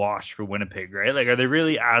been a wash for Winnipeg, right? Like, are they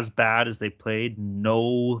really as bad as they played?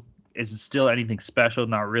 No. Is it still anything special?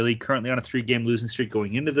 Not really. Currently on a 3-game losing streak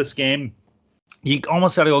going into this game. You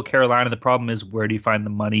almost got to go Carolina. The problem is, where do you find the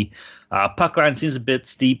money? Puck line seems a bit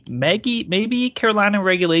steep. Maybe Carolina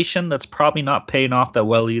regulation. That's probably not paying off that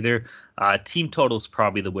well either. Team total is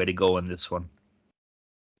probably the way to go in this one.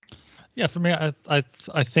 Yeah, for me, I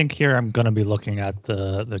think here I'm going to be looking at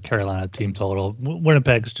the Carolina team total.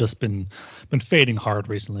 Winnipeg's just been fading hard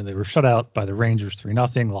recently. They were shut out by the Rangers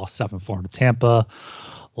 3-0, lost 7-4 to Tampa,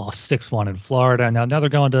 lost 6-1 in Florida. Now they're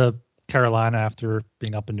going to Carolina after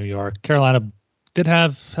being up in New York. Carolina did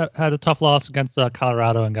had a tough loss against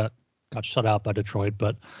Colorado and got shut out by Detroit,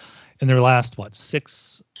 but in their last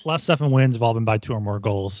 7 wins have all been by 2 or more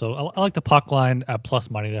goals. So I like the puck line at plus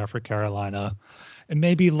money there for Carolina, and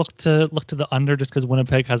maybe look to the under just because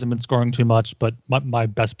Winnipeg hasn't been scoring too much. But my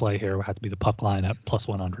best play here would have to be the puck line at plus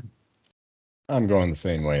 100. I'm going the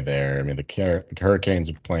same way there. I mean, the Hurricanes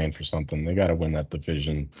are playing for something. They got to win that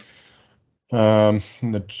division.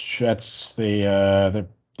 The Jets, they're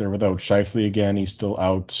without Scheifele again. He's still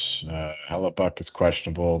out. Hellebuck is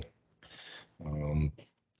questionable.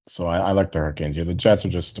 So I like the Hurricanes here. The Jets are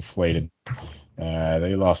just deflated.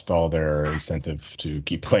 They lost all their incentive to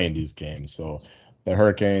keep playing these games. So the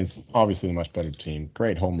Hurricanes, obviously a much better team,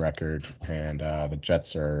 great home record, and the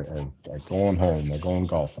Jets are going home. They're going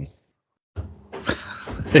golfing.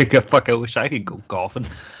 Fuck, I wish I could go golfing.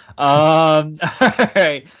 All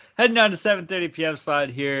right, heading down to 7:30 p.m. slide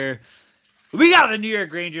here. We got the New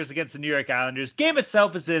York Rangers against the New York Islanders. Game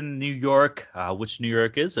itself is in New York. Which New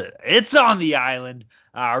York is it? It's on the island.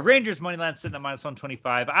 Rangers money line sitting at minus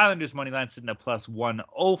 125. Islanders money line sitting at plus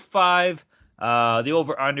 105. The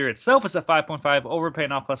over-under itself is at 5.5. Over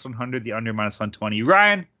paying off plus 100. The under minus 120.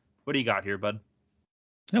 Ryan, what do you got here, bud?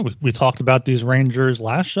 Yeah, we talked about these Rangers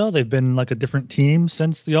last show. They've been like a different team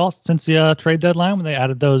since the trade deadline when they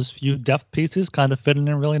added those few depth pieces, kind of fitting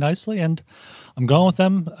in really nicely. And I'm going with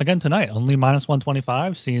them again tonight. Only minus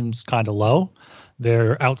 125 seems kind of low.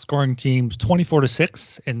 They're outscoring teams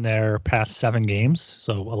 24-6 in their past 7 games,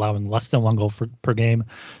 so allowing less than 1 goal per game.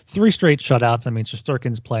 3 straight shutouts. I mean,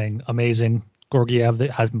 Shesterkin's playing amazing. Georgiev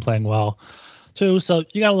has been playing well too. So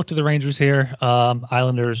you got to look to the Rangers here.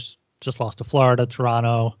 Islanders just lost to Florida,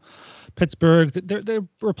 Toronto, Pittsburgh. They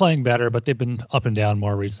were playing better, but they've been up and down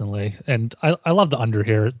more recently. And I love the under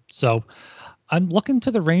here. So I'm looking to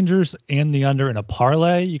the Rangers and the under in a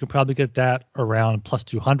parlay. You could probably get that around plus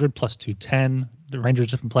 200, plus 210. The Rangers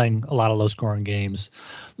have been playing a lot of low-scoring games,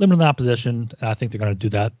 limited opposition, and I think they're going to do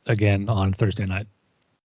that again on Thursday night.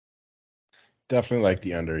 Definitely like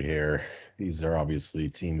the under here. These are obviously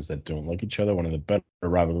teams that don't like each other. One of the better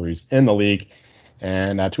rivalries in the league.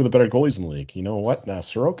 and two of the better goalies in the league. You know what?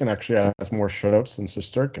 Sorokin actually has more shutouts than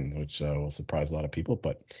Shesterkin, which will surprise a lot of people,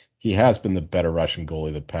 but he has been the better Russian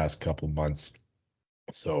goalie the past couple of months.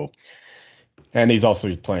 So, and he's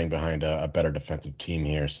also playing behind a better defensive team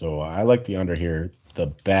here. So I like the under here the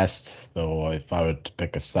best, though. If I were to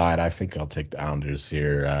pick a side, I think I'll take the Islanders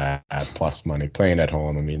here at plus money, playing at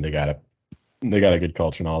home. I mean, they got a good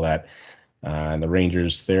culture and all that. And the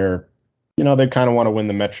Rangers, they kind of want to win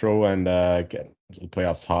the Metro and get into the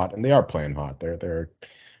playoffs hot, and they are playing hot. They're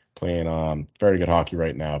playing very good hockey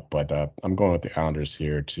right now. But I'm going with the Islanders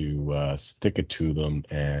here to stick it to them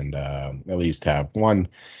and at least have 1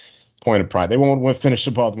 point of pride. They won't finish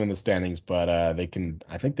above them in the standings, but I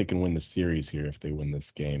think they can win the series here if they win this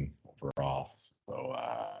game overall. So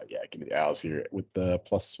give me the Isles here with the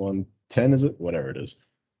plus 110. Is it whatever it is?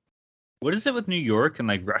 What is it with New York and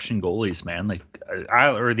like Russian goalies, man? Like,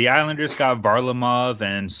 the Islanders got Varlamov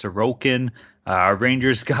and Sorokin.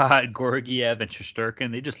 Rangers got Georgiev and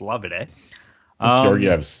Shesterkin. They just love it, eh?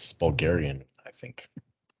 Georgiev's Bulgarian, I think.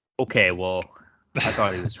 Okay, well, I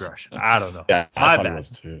thought he was Russian. I don't know. Yeah, I thought he was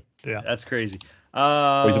too. Yeah, that's crazy.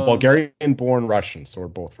 He's a Bulgarian-born Russian, so we're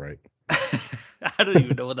both right. I don't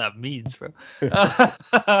even know what that means, bro.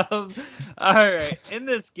 All right. In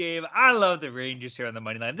this game, I love the Rangers here on the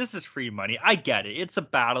money line. This is free money. I get it. It's a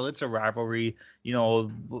battle. It's a rivalry. You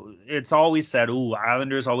know, it's always said,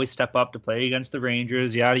 Islanders always step up to play against the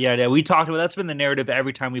Rangers, yada, yada. We talked about that's been the narrative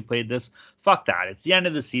every time we played this. Fuck that. It's the end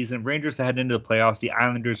of the season. Rangers are heading into the playoffs. The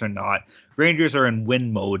Islanders are not. Rangers are in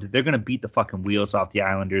win mode. They're going to beat the fucking wheels off the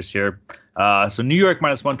Islanders here. So New York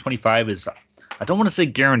minus 125 is... I don't want to say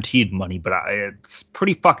guaranteed money, but it's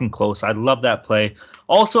pretty fucking close. I love that play.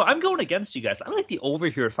 Also, I'm going against you guys. I like the over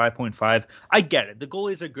here at 5.5. I get it. The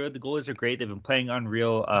goalies are good. The goalies are great. They've been playing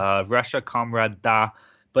unreal. Russia, comrade, da.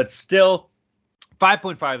 But still,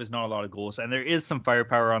 5.5 is not a lot of goals, and there is some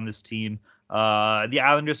firepower on this team. The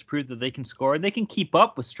Islanders prove that they can score, and they can keep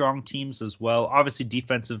up with strong teams as well. Obviously,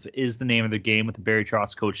 defensive is the name of their game with the Barry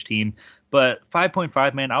Trotz coach team. But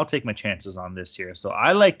 5.5, man, I'll take my chances on this here. So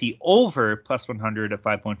I like the over plus 100 at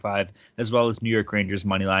 5.5, as well as New York Rangers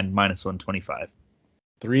money line minus 125.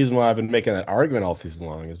 The reason why I've been making that argument all season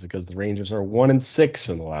long is because the Rangers are 1-6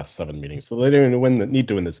 in the last 7 meetings, so they don't even need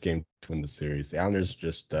to win this game to win the series. The Islanders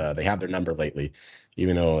just they have their number lately,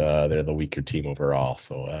 even though they're the weaker team overall.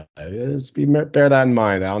 So just bear that in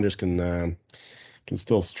mind. The Islanders can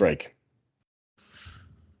still strike.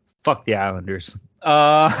 Fuck the Islanders.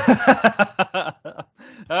 All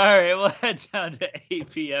right, we'll head down to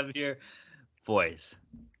 8 p.m. here, boys.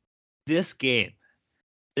 This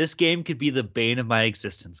game could be the bane of my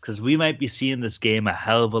existence because we might be seeing this game a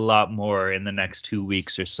hell of a lot more in the next 2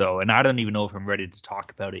 weeks or so. And I don't even know if I'm ready to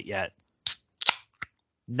talk about it yet.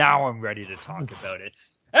 Now I'm ready to talk about it.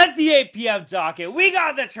 At the 8 p.m. docket, we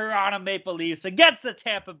got the Toronto Maple Leafs against the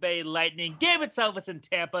Tampa Bay Lightning. Game itself is in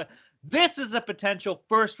Tampa. This is a potential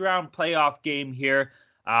first-round playoff game here.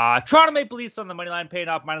 Toronto Maple Leafs on the money line paying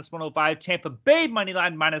off minus 105. Tampa Bay money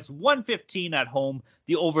line minus 115 at home.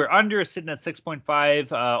 The over-under is sitting at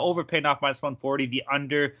 6.5. Over paying off minus 140. The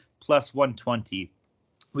under plus 120.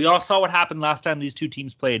 We all saw what happened last time these two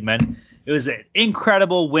teams played, man. It was an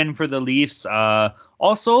incredible win for the Leafs.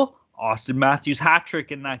 Also, Austin Matthews hat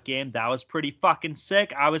trick in that game. That was pretty fucking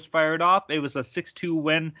sick. I was fired up. It was a 6-2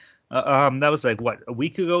 win. That was like, a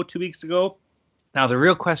week ago, 2 weeks ago? Now, the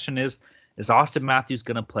real question is Austin Matthews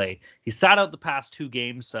going to play? He sat out the past 2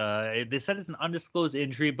 games. They said it's an undisclosed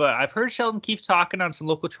injury, but I've heard Sheldon Keefe talking on some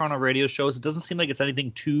local Toronto radio shows. It doesn't seem like it's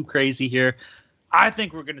anything too crazy here. I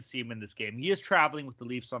think we're going to see him in this game. He is traveling with the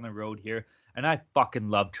Leafs on the road here, and I fucking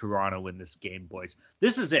love Toronto in this game, boys.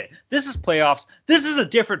 This is it. This is playoffs. This is a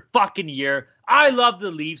different fucking year. I love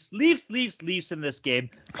the Leafs. Leafs in this game.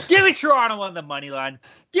 Give me Toronto on the money line.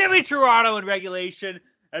 Give me Toronto in regulation.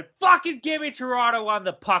 And fucking give me Toronto on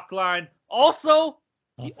the puck line. Also,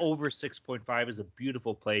 the over 6.5 is a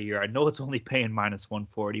beautiful play here. I know it's only paying minus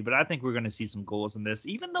 140, but I think we're going to see some goals in this.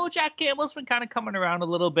 Even though Jack Campbell's been kind of coming around a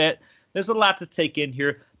little bit, there's a lot to take in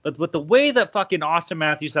here. But with the way that fucking Austin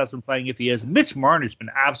Matthews has been playing, if he is, Mitch Marner's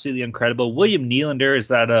been absolutely incredible. William Nylander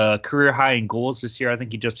is at a career high in goals this year. I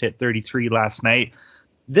think he just hit 33 last night.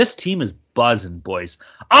 This team is buzzing, boys.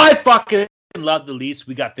 I fucking love the Leafs.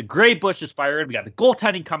 We got the Gray Bushes firing. We got the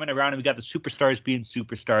goaltending coming around, and we got the superstars being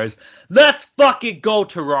superstars. Let's fucking go,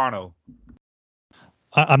 Toronto.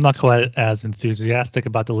 I'm not quite as enthusiastic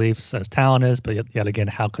about the Leafs as Talon is, but yet again,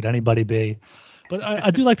 how could anybody be? But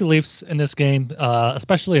I do like the Leafs in this game,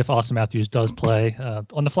 especially if Austin Matthews does play.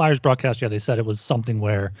 On the Flyers broadcast, they said it was something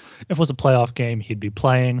where if it was a playoff game, he'd be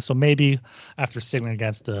playing. So maybe after signaling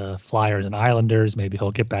against the Flyers and Islanders, maybe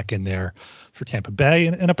he'll get back in there for Tampa Bay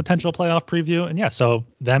in a potential playoff preview. And so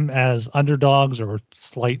them as underdogs or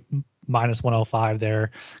slight minus 105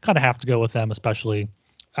 there, kind of have to go with them, especially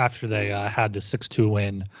after they had the 6-2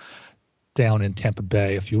 win down in Tampa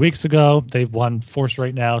Bay a few weeks ago. They've won 4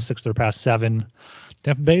 straight now, 6 of their past 7.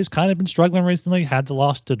 Tampa Bay's kind of been struggling recently. Had the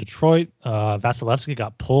loss to Detroit. Vasilevsky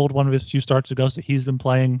got pulled one of his few starts ago, so he's been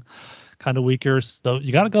playing kind of weaker. So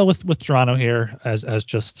you got to go with Toronto here as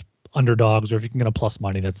just underdogs, or if you can get a plus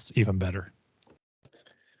money, that's even better.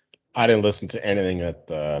 I didn't listen to anything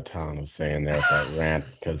that Tom was saying there with that rant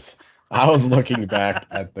because I was looking back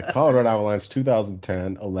at the Colorado Avalanche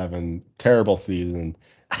 2010-11 terrible season.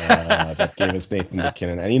 That gave us Nathan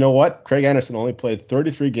McKinnon. And you know what? Craig Anderson only played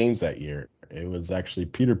 33 games that year. It was actually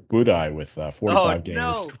Peter Budaj with 45 games.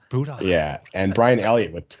 No. Budaj. Yeah, and Brian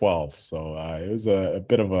Elliott with 12. So it was a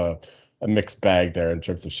bit of a mixed bag there in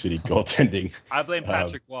terms of shitty goaltending. I blame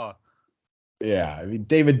Patrick Waugh. Yeah, I mean,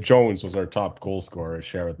 David Jones was our top goal scorer,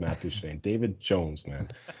 share with Matt Duchene. David Jones, man.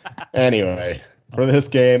 Anyway, for this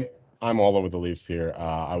game, I'm all over the Leafs here.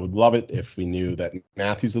 I would love it if we knew that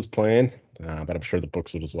Matthews was playing. But I'm sure the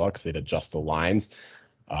books would as well because they'd adjust the lines.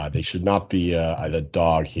 They should not be the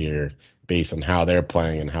dog here based on how they're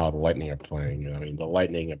playing and how the Lightning are playing. I mean, the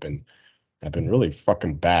Lightning have been really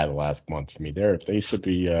fucking bad the last month for me. They should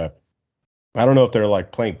be. I don't know if they're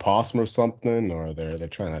like playing possum or something, or they're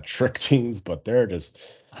trying to trick teams, but they're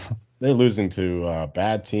losing to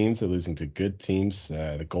bad teams. They're losing to good teams.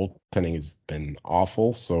 The goaltending has been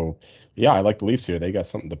awful. So, yeah, I like the Leafs here. They got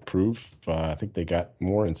something to prove. I think they got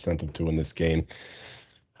more incentive to win this game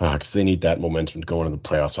because they need that momentum to go into the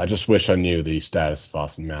playoffs. I just wish I knew the status of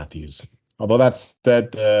Austin Matthews. Although that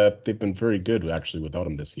said, they've been very good actually without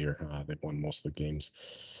him this year. They've won most of the games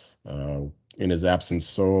in his absence.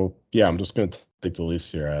 So, yeah, I'm just going to take the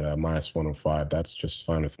Leafs here at minus 105. That's just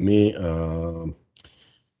fine with me.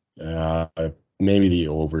 Maybe the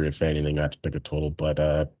over, if anything, I have to pick a total.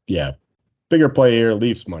 But, yeah, bigger play here,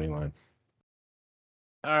 Leafs money line.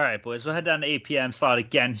 All right, boys, we'll head down to 8 p.m. slot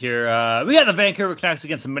again here. We got the Vancouver Canucks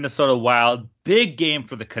against the Minnesota Wild. Big game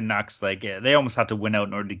for the Canucks. They almost have to win out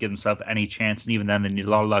in order to give themselves any chance, and even then they need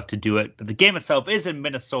a lot of luck to do it. But the game itself is in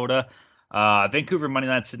Minnesota. Vancouver money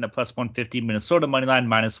line sitting at plus 150. Minnesota money line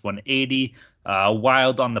minus 180.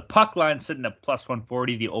 Wild on the puck line sitting at plus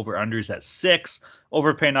 140. The over-under is at 6.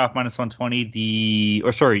 Over paying off minus 120. The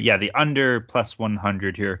under plus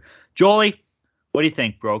 100 here. Jolie, what do you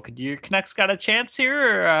think, bro? Could your Canucks got a chance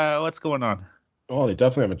here, or what's going on? Oh, they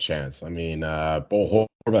definitely have a chance. I mean, Bo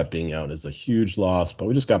Horvat being out is a huge loss, but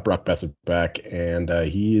we just got Brock Boeser back, and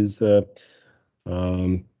he is,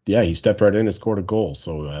 he stepped right in and scored a goal.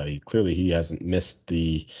 So he hasn't missed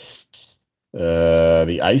the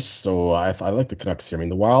ice. So I like the Canucks here. I mean,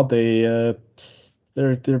 the Wild, they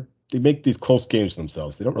make these close games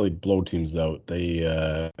themselves. They don't really blow teams out. They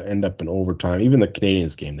end up in overtime. Even the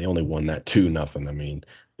Canadiens game, they only won that 2-0. I mean,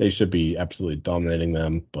 they should be absolutely dominating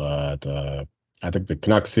them. But I think the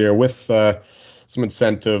Canucks here with some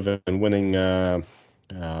incentive and winning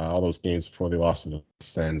all those games before they lost to the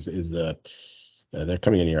Sens is they're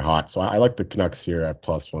coming in here hot. So I like the Canucks here at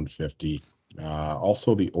plus 150.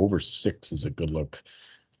 Also, the over 6 is a good look,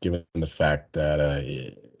 given the fact that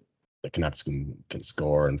the Canucks can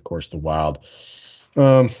score, and of course the Wild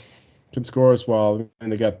can score as well,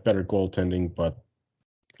 and they got better goaltending. But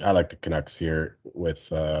I like the Canucks here with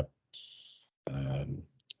Demko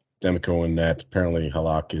in net. Apparently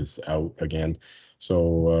Halak is out again,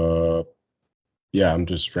 so I'm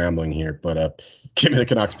just rambling here. But give me the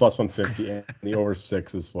Canucks plus 150 and the over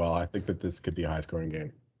 6 as well. I think that this could be a high scoring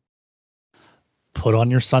game. Put on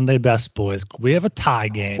your Sunday best, boys. We have a tie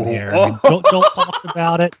game here. I mean, don't talk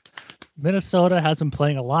about it. Minnesota has been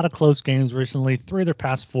playing a lot of close games recently. 3 of their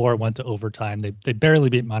past 4 went to overtime. They barely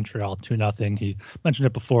beat Montreal 2-0. He mentioned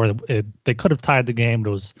it before. They could have tied the game, but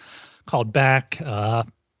it was called back.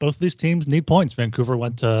 Both of these teams need points. Vancouver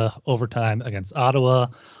went to overtime against Ottawa.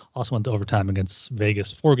 Also went to overtime against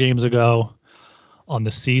Vegas 4 games ago on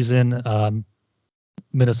the season.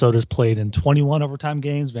 Minnesota's played in 21 overtime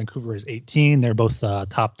games. Vancouver is 18. They're both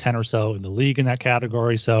top 10 or so in the league in that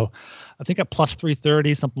category. So I think at plus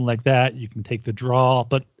 330, something like that, you can take the draw.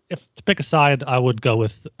 But if to pick a side, I would go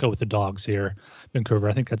with the dogs here, Vancouver.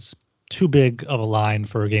 I think that's too big of a line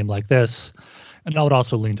for a game like this. And I would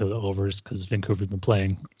also lean to the overs because Vancouver's been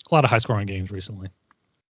playing a lot of high-scoring games recently.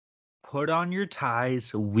 Put on your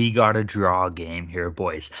ties. We got a draw game here,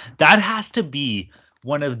 boys. That has to be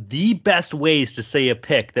one of the best ways to say a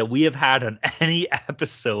pick that we have had on any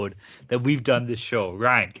episode that we've done this show.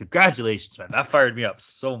 Ryan, congratulations, man. That fired me up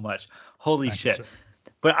so much. Holy shit. You,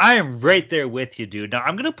 but I am right there with you, dude. Now,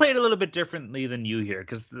 I'm going to play it a little bit differently than you here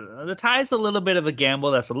because the tie is a little bit of a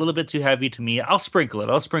gamble. That's a little bit too heavy to me. I'll sprinkle it.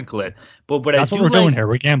 But that's what we're doing here.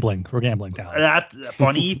 We're gambling. We're gambling, Tyler. That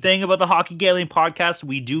funny thing about the Hockey Gambling Podcast,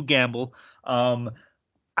 we do gamble.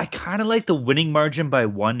 I kind of like the winning margin by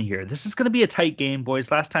 1 here. This is going to be a tight game, boys.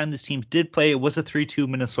 Last time this team did play, it was a 3-2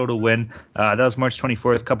 Minnesota win. That was March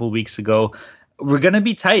 24th, a couple of weeks ago. We're going to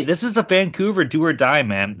be tight. This is a Vancouver do or die,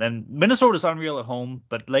 man. And Minnesota's unreal at home,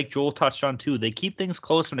 but like Joel touched on too, they keep things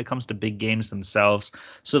close when it comes to big games themselves.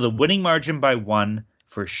 So the winning margin by 1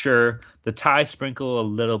 for sure. The tie sprinkle a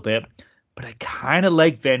little bit. But I kind of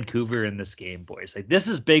like Vancouver in this game, boys. Like, this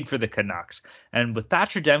is big for the Canucks. And with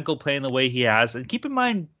Thatcher Demko playing the way he has, and keep in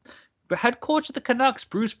mind, the head coach of the Canucks,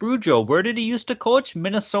 Bruce Boudreau, where did he used to coach?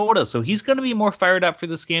 Minnesota. So he's going to be more fired up for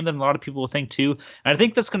this game than a lot of people will think too. And I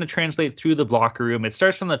think that's going to translate through the locker room. It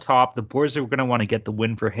starts from the top. The boys are going to want to get the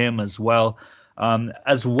win for him as well.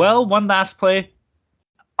 One last play.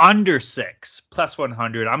 Under 6, plus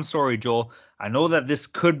 100. I'm sorry, Joel. I know that this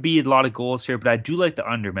could be a lot of goals here, but I do like the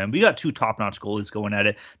under, man. We got 2 top-notch goalies going at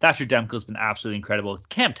it. Thatcher Demko's been absolutely incredible.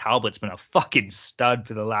 Cam Talbot's been a fucking stud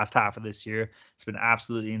for the last half of this year. It's been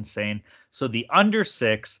absolutely insane. So the under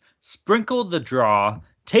 6, sprinkle the draw,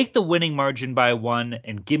 take the winning margin by 1,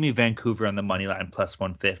 and give me Vancouver on the money line plus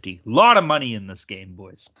 150. A lot of money in this game,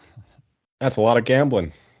 boys. That's a lot of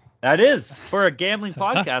gambling. That is. For a gambling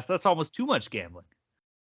podcast, that's almost too much gambling.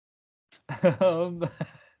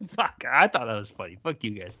 Fuck, I thought that was funny. Fuck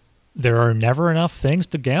you guys. There are never enough things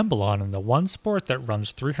to gamble on, and the one sport that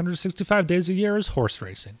runs 365 days a year is horse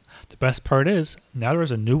racing. The best part is, now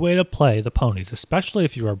there's a new way to play the ponies, especially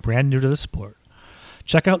if you are brand new to the sport.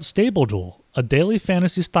 Check out Stable Duel, a daily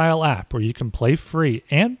fantasy-style app where you can play free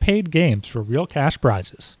and paid games for real cash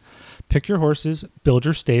prizes. Pick your horses, build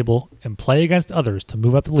your stable, and play against others to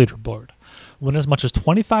move up the leaderboard. Win as much as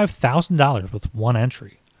 $25,000 with one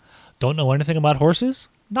entry. Don't know anything about horses?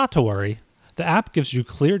 Not to worry. The app gives you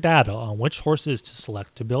clear data on which horses to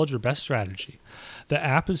select to build your best strategy. The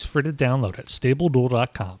app is free to download at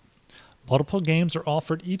StableDuel.com. Multiple games are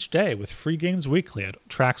offered each day with free games weekly at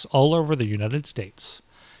tracks all over the United States.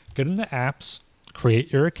 Get in the apps,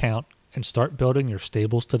 create your account, and start building your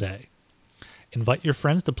stables today. Invite your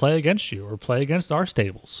friends to play against you or play against our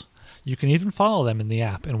stables. You can even follow them in the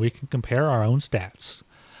app and we can compare our own stats.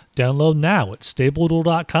 Download now at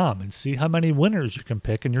StableDuel.com and see how many winners you can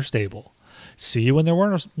pick in your stable. See you in the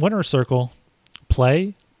winner's circle.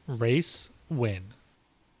 Play, race, win.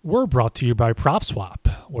 We're brought to you by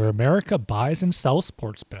PropSwap, where America buys and sells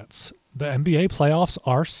sports bets. The NBA playoffs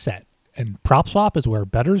are set, and PropSwap is where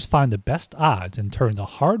bettors find the best odds and turn the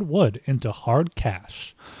hard wood into hard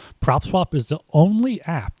cash. PropSwap is the only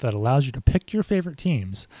app that allows you to pick your favorite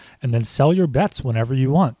teams and then sell your bets whenever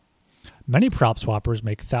you want. Many prop swappers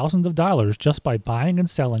make thousands of dollars just by buying and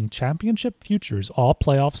selling championship futures all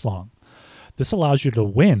playoffs long. This allows you to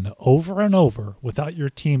win over and over without your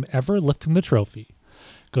team ever lifting the trophy.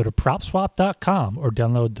 Go to PropSwap.com or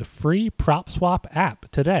download the free PropSwap app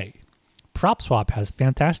today. PropSwap has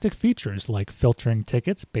fantastic features like filtering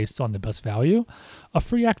tickets based on the best value, a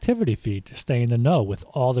free activity feed to stay in the know with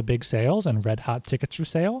all the big sales and red-hot tickets for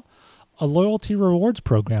sale, a loyalty rewards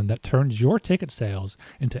program that turns your ticket sales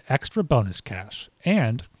into extra bonus cash,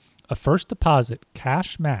 and a first deposit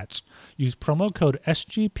cash match. Use promo code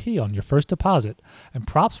SGP on your first deposit, and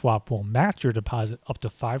PropSwap will match your deposit up to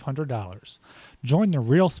 $500. Join the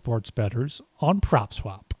real sports bettors on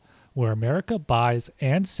PropSwap, where America buys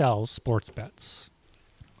and sells sports bets.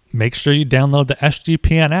 Make sure you download the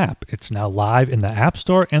SGPN app. It's now live in the App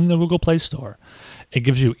Store and the Google Play Store. It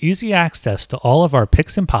gives you easy access to all of our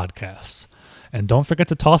picks and podcasts. And don't forget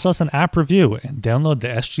to toss us an app review and download the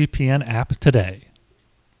SGPN app today.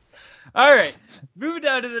 All right, moving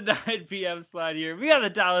down to the 9 p.m. slide here. We got the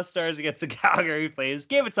Dallas Stars against the Calgary Flames.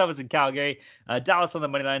 Game itself is in Calgary. Dallas on the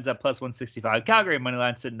money line's at plus 165. Calgary money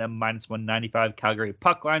line sitting at minus 195. Calgary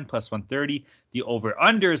puck line plus 130. The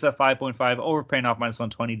over-under is at 5.5. Over paying off minus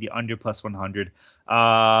 120. The under plus 100.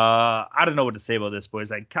 I don't know what to say about this,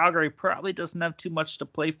 boys. Like, Calgary probably doesn't have too much to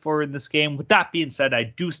play for in this game. With that being said, I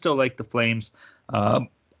do still like the Flames. I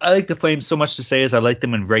like the Flames so much to say as I like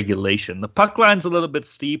them in regulation. The puck line's a little bit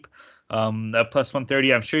steep. At plus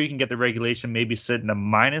 130. I'm sure you can get the regulation maybe sitting a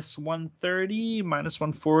minus 130, minus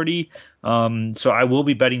 140. So I will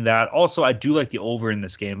be betting that. Also, I do like the over in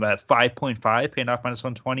this game at 5.5, paying off minus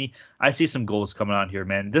 120. I see some goals coming on here,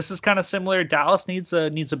 man. This is kind of similar. Dallas needs a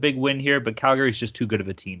big win here, but Calgary's just too good of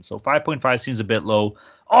a team. So 5.5 seems a bit low.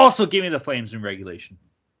 Also, give me the Flames in regulation.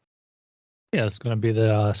 Yeah, it's going to be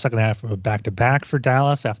the second half of a back-to-back for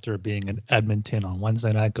Dallas after being in Edmonton on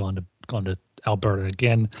Wednesday night, going to Alberta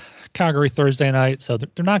again. Calgary Thursday night. So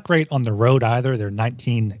they're not great on the road either. They're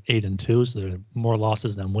 19-8-2, so they're more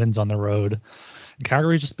losses than wins on the road. And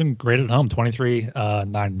Calgary's just been great at home,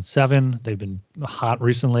 23-9-7. They've been hot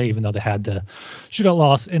recently, even though they had the shootout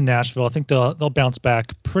loss in Nashville. I think they'll bounce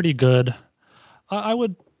back pretty good. I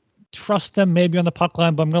would trust them maybe on the puck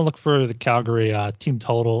line, but I'm going to look for the Calgary team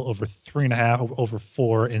total over 3.5, over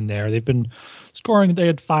 4 in there. They've been scoring. They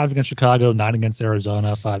had 5 against Chicago, 9 against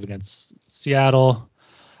Arizona, 5 against Seattle.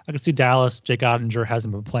 I can see Dallas. Jake Ottinger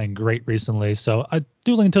hasn't been playing great recently, so I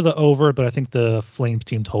do lean to the over, but I think the Flames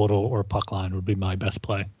team total or puck line would be my best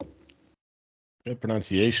play. Good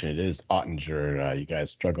pronunciation. It is Ottinger. You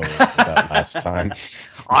guys struggled with that last time.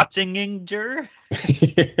 Ottinger?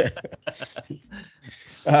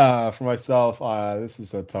 For myself, this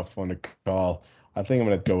is a tough one to call. I think I'm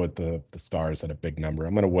going to go with the Stars at a big number.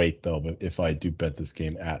 I'm going to wait, though, but if I do bet this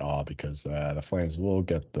game at all, because the Flames will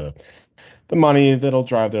get the money that'll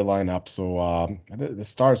drive their lineup. So the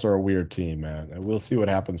Stars are a weird team, man. We'll see what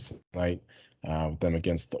happens tonight with them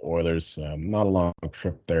against the Oilers. Not a long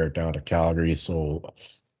trip there down to Calgary, so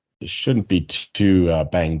it shouldn't be too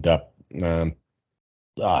banged up. The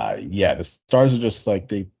Stars are just like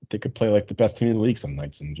they could play like the best team in the league some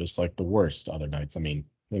nights and just like the worst other nights. I mean,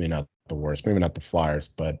 maybe not the worst, maybe not the Flyers,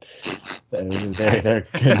 but they're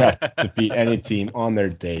good enough to beat any team on their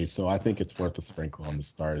day. So I think it's worth a sprinkle on the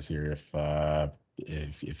Stars here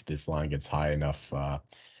if this line gets high enough. I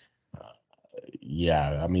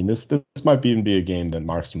mean, this might even be a game that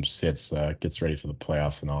Markstrom sits, gets ready for the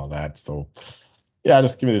playoffs and all that. So yeah,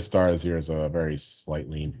 just give me the Stars here as a very slight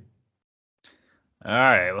lean. All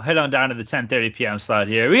right, we'll head on down to the 10:30 p.m. slot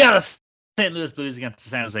here. We got the St. Louis Blues against the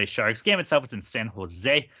San Jose Sharks. Game itself is in San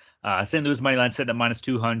Jose. St. Louis money line set at minus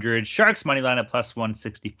 200. Sharks money line at plus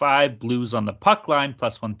 165. Blues on the puck line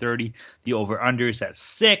plus 130. The over/under is at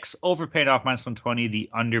 6. Over paid off minus 120.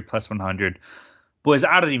 The under plus 100. Boys,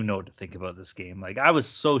 I don't even know what to think about this game. Like, I was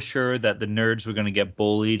so sure that the Nerds were going to get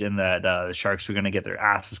bullied and that the Sharks were going to get their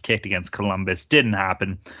asses kicked against Columbus. Didn't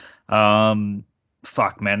happen.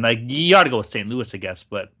 Fuck, man. Like, you got to go with St. Louis, I guess,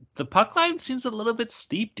 but the puck line seems a little bit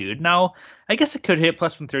steep, dude. Now, I guess it could hit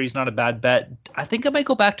plus 130 is not a bad bet. I think I might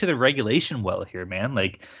go back to the regulation well here, man.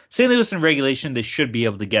 Like, St. Louis in regulation, they should be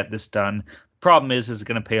able to get this done. Problem is it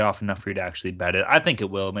going to pay off enough for you to actually bet it? I think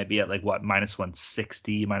it will. Maybe at like what, minus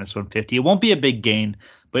 160, minus 150. It won't be a big gain,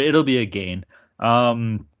 but it'll be a gain.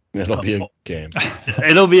 It'll be a game.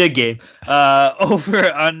 It'll be a game.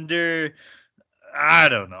 Over under, I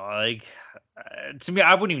don't know. Like, to me,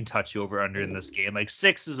 I wouldn't even touch the over under in this game. Like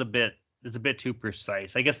 6 is a bit too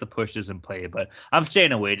precise. I guess the push is in play, but I'm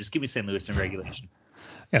staying away. Just give me St. Louis in regulation.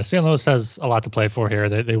 Yeah, St. Louis has a lot to play for here.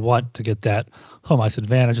 They want to get that home ice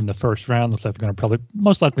advantage in the first round. Looks like they're going to probably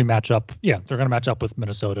most likely match up. Yeah, they're going to match up with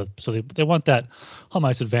Minnesota. So they want that home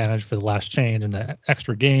ice advantage for the last change and the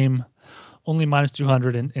extra game. Only minus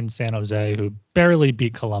 200 in San Jose, who barely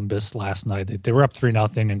beat Columbus last night. They were up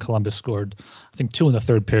 3-0, and Columbus scored, I think, 2 in the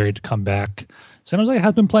third period to come back. San Jose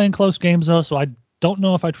has been playing close games, though, so I don't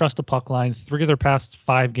know if I trust the puck line. 3 of their past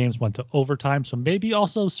 5 games went to overtime, so maybe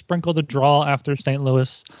also sprinkle the draw after St.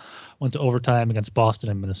 Louis went to overtime against Boston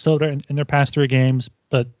and Minnesota in their past 3 games.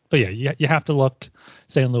 But yeah, you have to look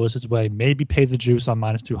St. Louis's way. Maybe pay the juice on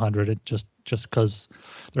minus 200 just because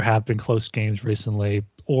there have been close games recently,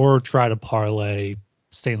 or try to parlay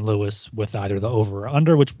St. Louis with either the over or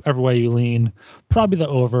under, whichever way you lean. Probably the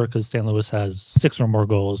over because St. Louis has 6 or more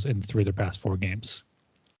goals in 3 of their past 4 games.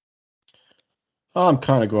 I'm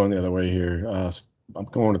kind of going the other way here. I'm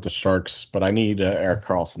going with the Sharks, but I need Erik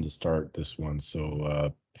Karlsson to start this one.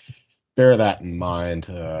 So bear that in mind.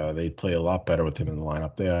 They play a lot better with him in the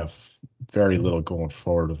lineup. They have very little going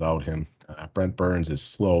forward without him. Brent Burns is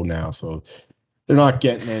slow now, so they're not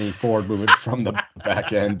getting any forward movement from the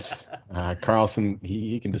back end. Karlsson,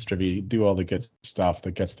 he can distribute, do all the good stuff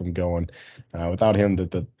that gets them going. Without him,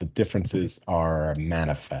 the differences are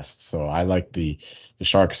manifest. So I like the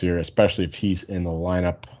Sharks here, especially if he's in the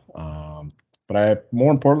lineup. But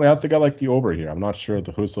more importantly, I think I like the over here. I'm not sure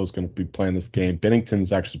the Husso's going to be playing this game.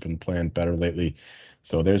 Binnington's actually been playing better lately.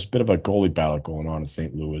 So there's a bit of a goalie battle going on in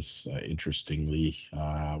St. Louis, interestingly.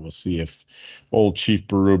 We'll see if old Chief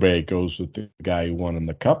Berube goes with the guy who won in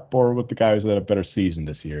the Cup or with the guy who's had a better season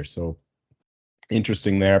this year. So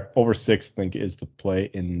interesting there. Over 6, I think, is the play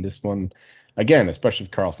in this one. Again, especially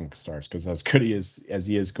if Carlson starts, because as good as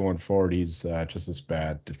he is going forward, he's just as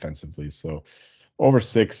bad defensively. So over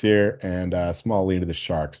 6 here, and small lead to the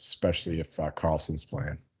Sharks, especially if Carlson's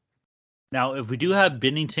playing. Now, if we do have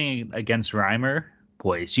Binnington against Reimer,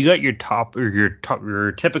 boys, you got your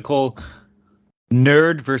typical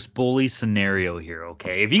nerd versus bully scenario here,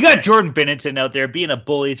 okay? If you got Jordan Binnington out there being a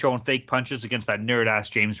bully, throwing fake punches against that nerd-ass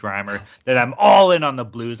James Reimer, then I'm all in on the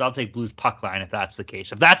Blues. I'll take Blues puck line if that's the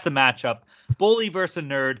case. If that's the matchup, bully versus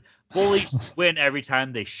nerd, bullies win every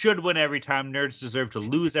time. They should win every time. Nerds deserve to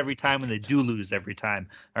lose every time, and they do lose every time.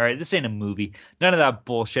 All right, this ain't a movie. None of that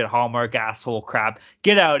bullshit Hallmark asshole crap.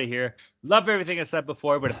 Get out of here. Love everything I said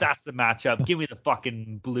before, but if that's the matchup, give me the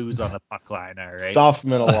fucking Blues on the puck line, all right? Stuff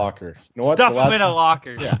him in a locker. You know what? Stuff him in a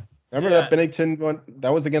locker. Yeah. Remember that Binnington one?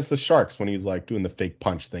 That was against the Sharks when he's like doing the fake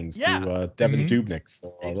punch things to Devin Dubnyk.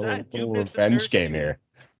 So exactly. A little revenge game here.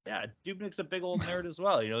 Yeah, Dubnyk's a big old nerd as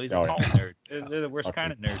well. You know, he's a tall nerd. They're the worst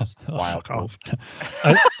kind of nerds. Wild.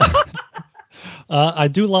 I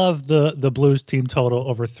do love the Blues team total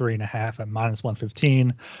over 3.5 at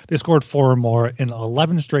 -115. They scored 4 or more in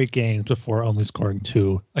 11 straight games before only scoring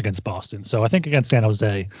 2 against Boston. So I think against San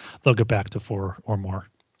Jose, they'll get back to 4 or more.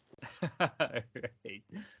 Right.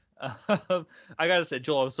 I gotta say,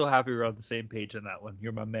 Joel, I'm so happy we're on the same page on that one.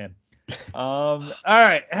 You're my man. All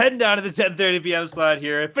right, heading down to the 10:30 p.m. slot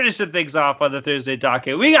here, finishing things off on the Thursday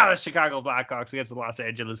docket. We got the Chicago Blackhawks against the Los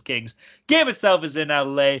Angeles Kings. Game itself is in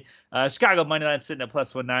LA. Chicago money line sitting at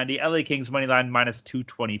 +190. LA Kings money line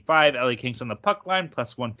 -225. LA Kings on the puck line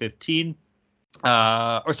 +115.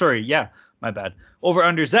 My bad. Over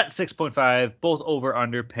unders at 6.5. Both over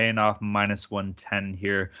under paying off -110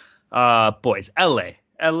 here. Boys, LA.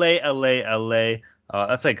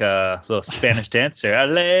 That's like a little Spanish dance there.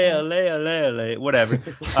 LA, whatever.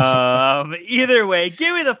 Either way,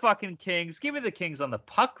 give me the fucking Kings. Give me the Kings on the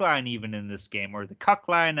puck line even in this game, or the cuck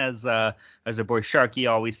line as our boy Sharky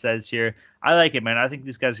always says here. I like it, man. I think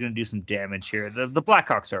these guys are going to do some damage here. The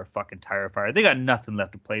Blackhawks are a fucking tire fire. They got nothing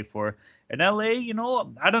left to play for. And LA, you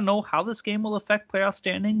know, I don't know how this game will affect playoff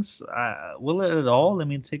standings. Will it at all? Let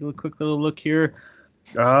me take a quick little look here.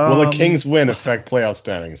 Will the Kings win affect playoff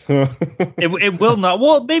standings? it will not.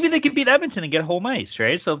 Well, maybe they could beat Edmonton and get home ice,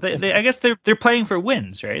 right? So they I guess they're playing for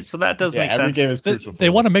wins, right? So that does make sense. Game is crucial. They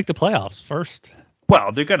want to make the playoffs first.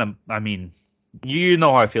 Well, they're gonna. I mean, you know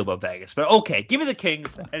how I feel about Vegas, but okay, give me the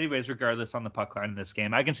Kings. Anyways, regardless on the puck line in this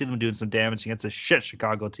game, I can see them doing some damage against a shit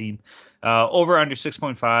Chicago team. Over under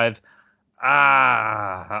 6.5.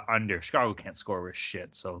 Under. Chicago can't score with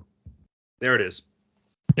shit, so there it is.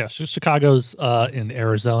 Yeah, Chicago's in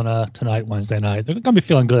Arizona tonight, Wednesday night. They're going to be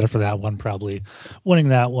feeling good after that one, probably winning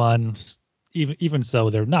that one. Even so,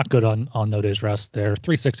 they're not good on no days rest. They're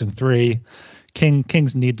 3-6-3.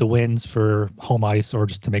 Kings need the wins for home ice or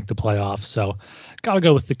just to make the playoffs. So got to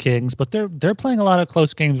go with the Kings. But they're playing a lot of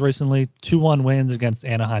close games recently. 2-1 wins against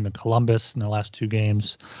Anaheim and Columbus in their last 2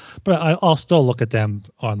 games. But I'll still look at them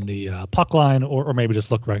on the puck line or maybe just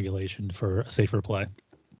look regulation for a safer play.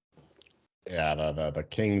 Yeah, the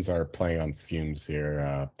Kings are playing on fumes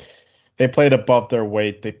here. They played above their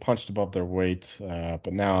weight. They punched above their weight.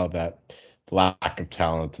 But now that lack of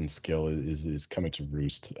talent and skill is coming to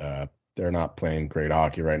roost. They're not playing great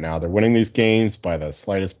hockey right now. They're winning these games by the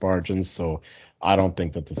slightest margins. So I don't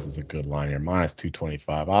think that this is a good line here.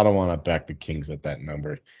 -225. I don't want to back the Kings at that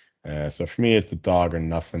number. So for me, it's the dog or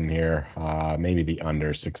nothing here. Maybe the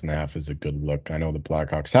under 6.5 is a good look. I know the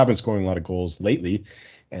Blackhawks have been scoring a lot of goals lately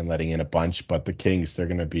and letting in a bunch, but the Kings, they're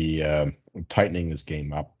going to be tightening this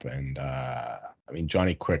game up. And I mean,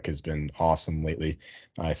 Johnny Quick has been awesome lately.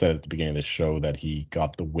 I said at the beginning of the show that he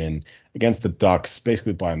got the win against the Ducks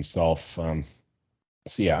basically by himself.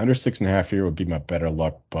 So yeah, under 6.5 here would be my better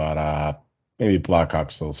luck, but maybe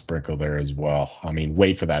Blackhawks will sprinkle there as well. I mean,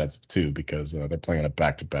 wait for that too, because they're playing a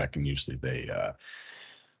back-to-back, and usually they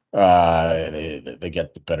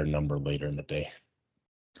get the better number later in the day.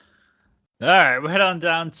 All right, we'll head on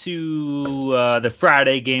down to the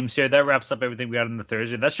Friday games here. That wraps up everything we got on the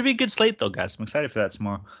Thursday. That should be a good slate, though, guys. I'm excited for that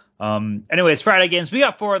tomorrow. Anyways, Friday games. We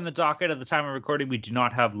got 4 on the docket at the time of recording. We do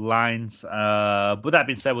not have lines. With that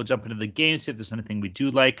being said, we'll jump into the games, see if there's anything we do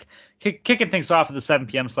like. Kicking things off at the 7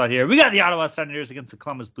 p.m. slot here. We got the Ottawa Senators against the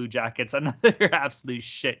Columbus Blue Jackets. Another absolute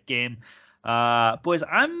shit game. Boys,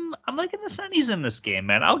 I'm liking the Sunnies in this game,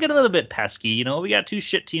 man. I'll get a little bit pesky. You know, we got two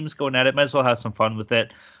shit teams going at it. Might as well have some fun with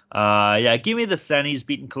it. Yeah, give me the Sunnies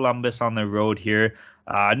beating Columbus on the road here.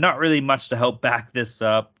 Not really much to help back this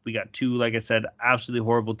up. We got two, like I said, absolutely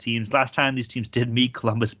horrible teams. Last time these teams did meet,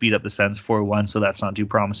 Columbus beat up the Sens 4-1, so that's not too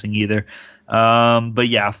promising either. But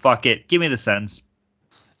yeah, fuck it. Give me the Sens.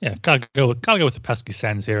 Yeah, gotta go with the pesky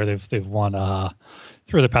Sens here. They've won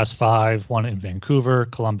 3 of the past 5. One in Vancouver.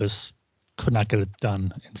 Columbus could not get it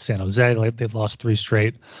done in San Jose. They've lost 3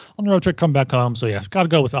 straight on the road trip. Come back home. So yeah, gotta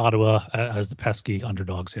go with Ottawa as the pesky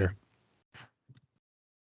underdogs here.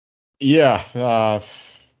 Yeah,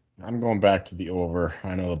 I'm going back to the over.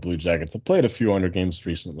 I know the Blue Jackets have played a few under games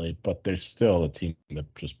recently, but they're still a team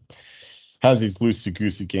that just has these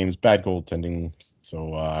loosey-goosey games, bad goaltending.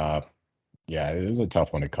 So, yeah, it is a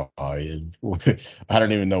tough one to call. I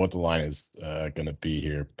don't even know what the line is going to be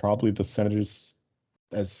here. Probably the Senators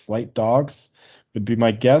as slight dogs would be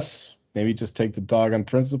my guess. Maybe just take the dog on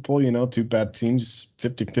principle. You know, 2 bad teams,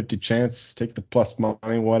 50-50 chance. Take the plus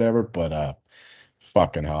money, whatever. But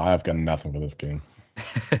fucking hell, I've got nothing for this game.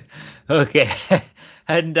 Okay,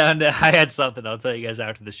 heading down to, I had something I'll tell you guys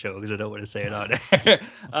after the show because I don't want to say it on air.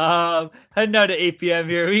 Heading down to 8 p.m.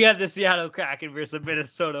 here, we got the Seattle Kraken versus the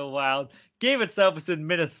Minnesota Wild. Game itself is in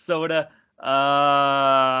Minnesota.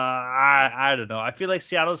 I don't know. I feel like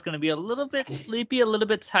Seattle's going to be a little bit sleepy, a little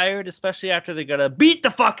bit tired, especially after they're going to beat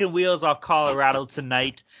the fucking wheels off Colorado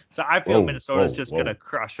tonight. So I feel Minnesota's just going to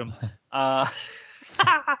crush them.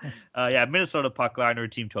 Yeah, Minnesota puck line or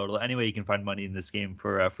team total. Anyway, you can find money in this game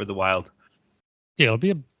for the Wild. Yeah, it'll be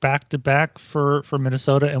a back-to-back for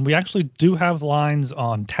Minnesota, and we actually do have lines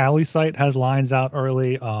on Tally site. Has lines out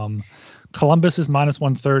early. Columbus is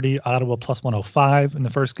 -130, Ottawa +105 in the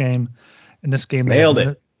first game. In this game, they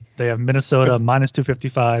have Minnesota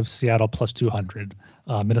 -255, Seattle +200.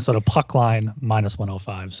 Minnesota puck line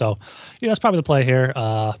 -105. So yeah, that's probably the play here.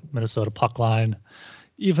 Minnesota puck line.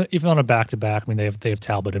 Even on a back-to-back, I mean, they have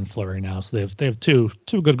Talbot and Fleury now, so they have two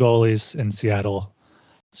good goalies in Seattle.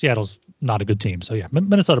 Seattle's not a good team, so yeah,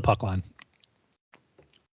 Minnesota puck line.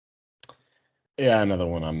 Yeah, another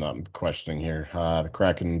one I'm not questioning here. The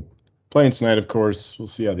Kraken playing tonight, of course. We'll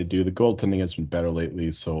see how they do. The goaltending has been better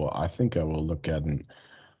lately, so I think I will look at an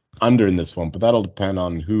under in this one, but that'll depend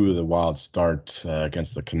on who the Wild start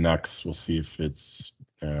against the Canucks. We'll see if it's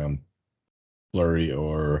Fleury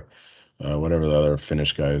or whatever the other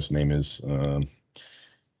Finnish guy's name is.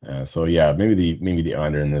 So yeah, maybe the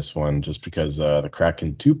under in this one, just because the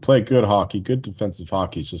Kraken do play good hockey, good defensive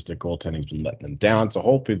hockey. It's just their goaltending's been letting them down. So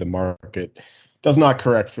hopefully the market does not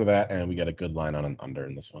correct for that, and we get a good line on an under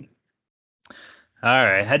in this one. All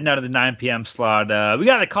right, heading out of the 9 p.m. slot, we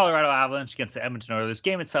got the Colorado Avalanche against the Edmonton Oilers. This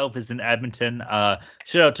game itself is in Edmonton. Shout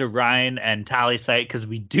out to Ryan and Tally site because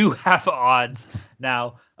we do have odds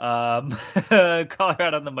now.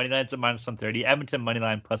 Colorado on the money line is at -130. Edmonton money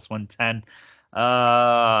line +110.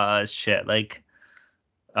 Shit, like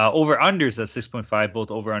over unders at 6.5.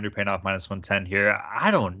 Both over under paying off -110 here.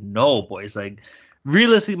 I don't know, boys. Like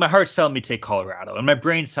realistically, my heart's telling me take Colorado, and my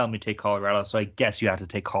brain's telling me take Colorado. So I guess you have to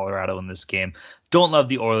take Colorado in this game. Don't love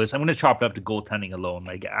the Oilers. I'm going to chop it up to goaltending alone.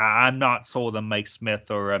 Like I'm not sold on Mike Smith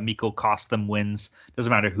or Mikko Kosten wins.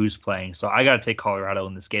 Doesn't matter who's playing. So I got to take Colorado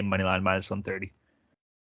in this game. Money line -130.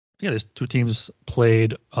 Yeah, there's 2 teams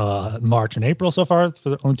played March and April so far for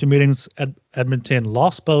their only 2 meetings. Edmonton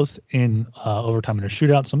lost both in overtime in a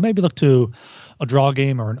shootout, so maybe look to a draw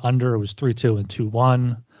game or an under. It was 3-2 and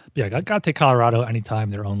 2-1. Yeah, I got to take Colorado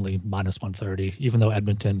anytime. They're only -130, even though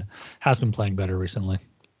Edmonton has been playing better recently.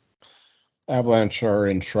 Avalanche are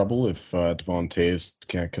in trouble if Devon Toews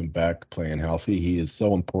can't come back playing healthy. He is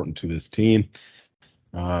so important to this team.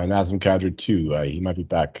 And Nazem Kadri too. He might be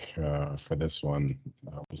back for this one.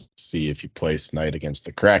 We'll see if he plays tonight against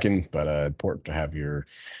the Kraken, but important to have your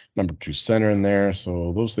number 2 center in there.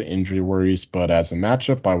 So those are the injury worries. But as a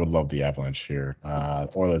matchup, I would love the Avalanche here.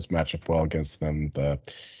 Oilers match up well against them. The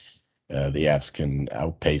Avs can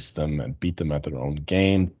outpace them and beat them at their own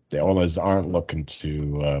game. The Oilers aren't looking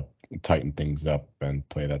to tighten things up and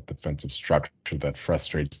play that defensive structure that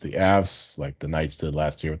frustrates the Avs, like the Knights did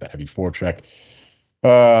last year with the heavy forecheck.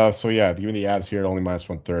 So yeah, even the Avs here at only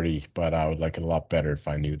 -130, but I would like it a lot better if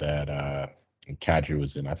I knew that Kadri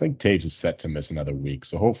was in. I think Toews is set to miss another week,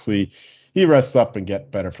 so hopefully he rests up and get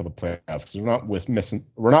better for the playoffs because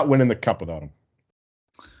we're not winning the cup without him.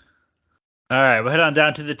 All right, we'll head on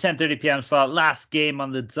down to the 10:30 p.m. slot. Last game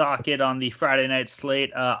on the docket on the Friday night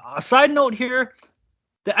slate. A side note here.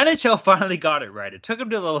 The NHL finally got it right. It took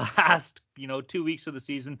them to the last, 2 weeks of the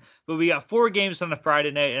season, but we got 4 games on a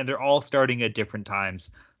Friday night, and they're all starting at different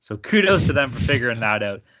times. So kudos to them for figuring that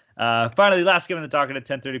out. Finally, last game of the talking at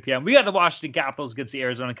 10:30 p.m. We got the Washington Capitals against the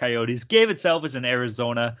Arizona Coyotes. Game itself is in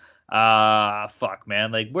Arizona. Fuck,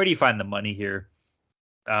 man. Like, where do you find the money here?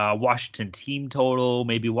 Washington team total,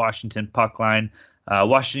 maybe Washington puck line.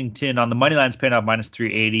 Washington on the money line's paying off minus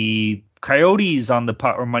 380. Coyotes on the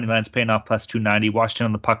puck or money line's paying off plus 290. Washington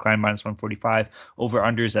on the puck line minus 145. Over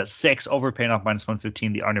unders at 6. Over paying off minus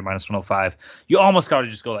 115. The under minus 105. You almost got to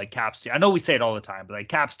just go like Caps. I know we say it all the time, but like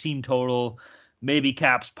Caps team total, maybe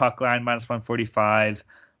Caps puck line minus 145.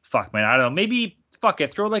 Fuck, man, I don't know. Maybe fuck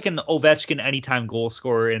it. Throw like an Ovechkin anytime goal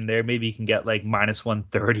scorer in there. Maybe you can get like minus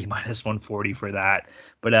 130, minus 140 for that.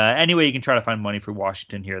 But anyway, you can try to find money for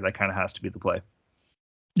Washington here. That kind of has to be the play.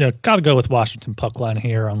 Yeah, got to go with Washington puck line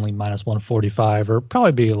here, only minus 145, or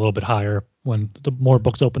probably be a little bit higher when the more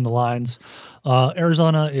books open the lines.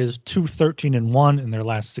 Arizona is 2-13-1 in their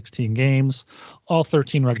last 16 games. All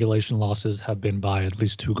 13 regulation losses have been by at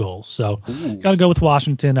least 2 goals. So got to go with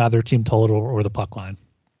Washington, either team total or the puck line.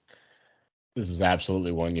 This is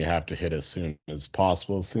absolutely one you have to hit as soon as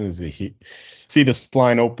possible. As soon as you see this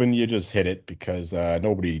line open, you just hit it because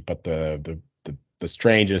nobody but the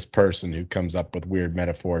strangest person who comes up with weird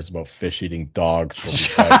metaphors about fish eating dogs will be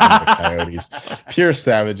fighting the Coyotes. Pure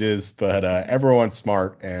savages, but everyone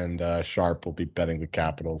smart and sharp will be betting the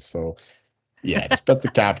Capitals. So, yeah, just bet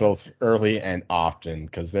the Capitals early and often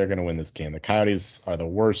because they're going to win this game. The Coyotes are the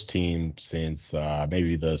worst team since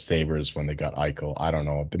maybe the Sabres when they got Eichel. I don't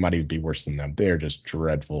know. They might even be worse than them. They're just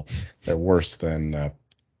dreadful. They're worse than,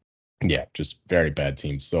 just very bad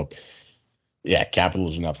teams. So, yeah,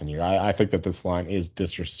 Capitals are nothing here. I think that this line is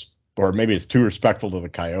or maybe it's too respectful to the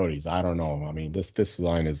Coyotes. I don't know. I mean, this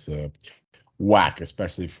line is whack,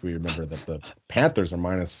 especially if we remember that the Panthers are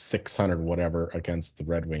minus 600 whatever against the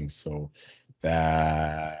Red Wings. So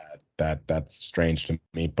that's strange to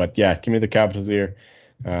me. But yeah, give me the Capitals here.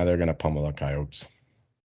 They're gonna pummel the Coyotes.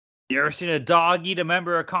 You ever seen a dog eat a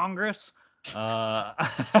member of Congress? All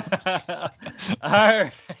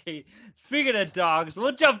right. Speaking of dogs,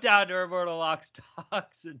 we'll jump down to our Mortal Locks,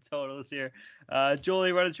 dogs, and totals here.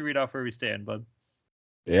 Jolie, why don't you read off where we stand, bud?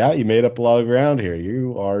 Yeah, you made up a lot of ground here.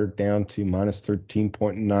 You are down to minus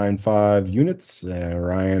 13.95 units.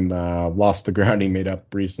 Ryan lost the ground he made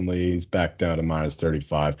up recently. He's back down to minus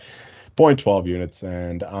 35.12 units,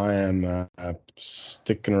 and I am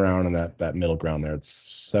sticking around in that middle ground there.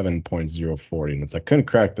 It's 7.04 units. I couldn't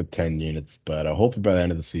crack the 10 units, but hopefully by the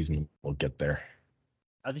end of the season we'll get there.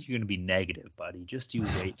 I think you're going to be negative, buddy. Just you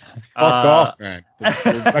wait. Fuck off, man.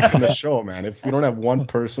 We're back on the show, man. If we don't have one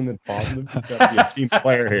person that's positive, you've got to be a team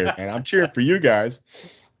player here, man. I'm cheering for you guys.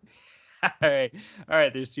 All right,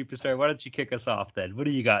 there's Superstar. Why don't you kick us off then? What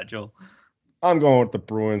do you got, Joel? I'm going with the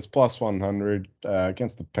Bruins, plus 100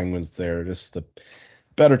 against the Penguins there. Just the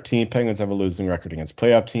better team. Penguins have a losing record against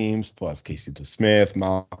playoff teams, plus Casey DeSmith,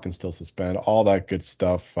 Malkin still suspended, all that good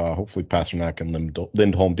stuff. Hopefully Pasternak and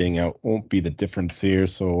Lindholm being out won't be the difference here.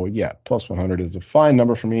 So, yeah, plus 100 is a fine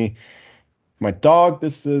number for me. My dog,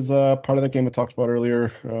 this is part of that game I talked about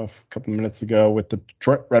earlier a couple minutes ago with the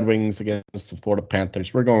Detroit Red Wings against the Florida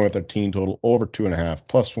Panthers. We're going with their team total over 2.5,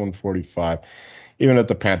 plus 145. Even if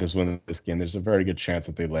the Panthers win this game, there's a very good chance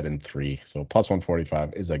that they let in 3. So plus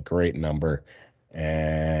 145 is a great number.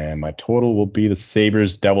 And my total will be the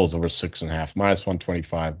Sabres Devils over 6.5, minus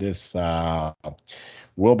 125. This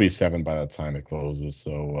will be 7 by the time it closes.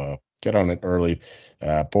 So get on it early.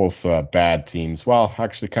 Both bad teams. Well,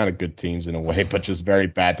 actually kind of good teams in a way, but just very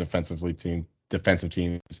bad defensive teams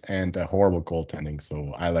and horrible goaltending.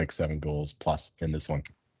 So I like 7 goals plus in this one.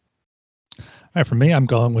 All right, for me, I'm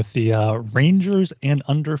going with the Rangers and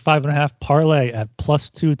under 5.5 parlay at plus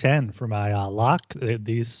 210 for my lock.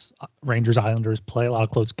 These Rangers Islanders play a lot of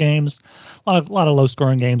close games, a lot of low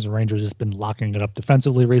scoring games. The Rangers has been locking it up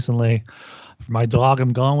defensively recently. For my dog,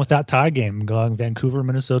 I'm going with that tie game. I'm going Vancouver,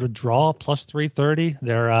 Minnesota draw plus 330.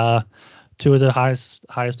 They're 2 of the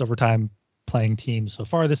highest overtime playing teams so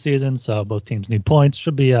far this season, so both teams need points.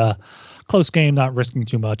 Should be a close game, not risking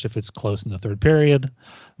too much if it's close in the third period.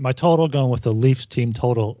 My total, going with the Leafs team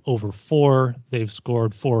total over 4. They've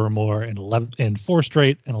scored 4 or more in 4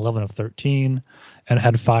 straight and 11 of 13, and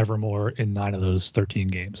had 5 or more in 9 of those 13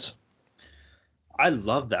 games. I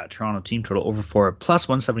love that Toronto team total over 4 plus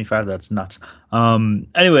 175. That's nuts.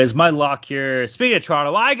 Anyways, my lock here. Speaking of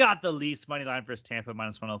Toronto, I got the Leafs money line versus Tampa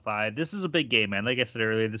minus 105. This is a big game, man. Like I said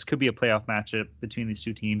earlier, this could be a playoff matchup between these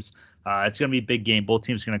two teams. It's going to be a big game. Both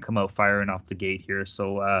teams are going to come out firing off the gate here.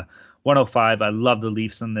 So 105. I love the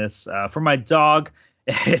Leafs in this. For my dog,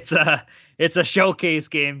 It's a showcase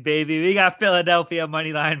game, baby. We got Philadelphia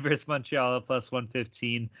money line versus Montreal at plus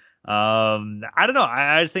 115. I don't know.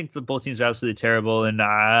 I just think that both teams are absolutely terrible, and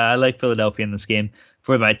I like Philadelphia in this game.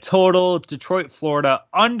 For my total, Detroit, Florida,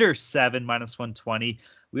 under 7, minus 120.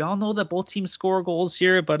 We all know that both teams score goals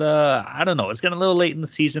here, but I don't know. It's getting a little late in the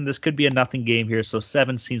season. This could be a nothing game here, so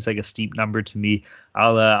 7 seems like a steep number to me.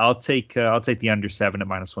 I'll take the under 7 at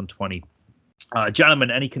minus 120.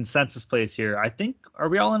 Gentlemen, any consensus plays here? I think, are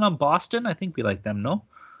we all in on Boston? I think we like them, no?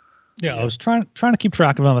 Yeah, I was trying to keep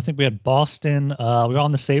track of them. I think we had Boston. We were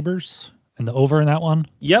on the Sabres and the over in that one.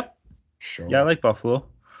 Yep. Sure. Yeah, I like Buffalo.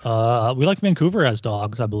 We like Vancouver as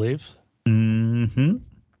dogs, I believe. Mm-hmm.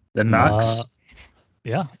 The Knox.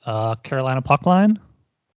 Carolina puck line.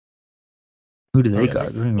 Who do they got?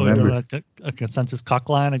 I don't remember. A consensus puck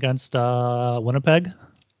line against Winnipeg.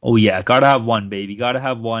 Oh yeah, gotta have one, baby. Gotta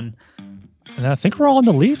have one. And then I think we're all on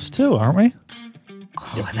the Leafs too, aren't we?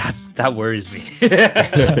 Oh, that worries me.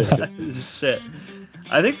 Shit.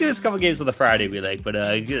 I think there's a couple games on the Friday we like, but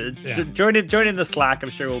join in the Slack. I'm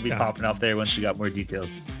sure we'll be popping up there once we got more details.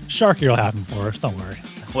 Sharky will have them for us. Don't worry.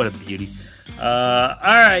 What a beauty. All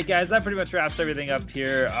right, guys, that pretty much wraps everything up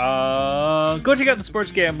here. Go check out the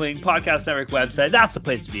Sports Gambling Podcast Network website. That's the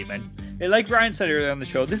place to be, man. And like Ryan said earlier on the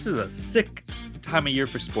show, this is a sick time of year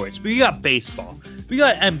for sports. We got baseball, we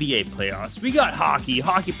got NBA playoffs, we got hockey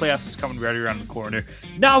playoffs is coming right around the corner.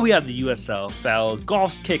 Now we have the USFL,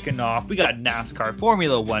 golf's kicking off, we got NASCAR,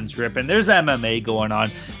 Formula 1's ripping, there's MMA going on.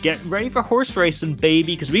 Get ready for horse racing,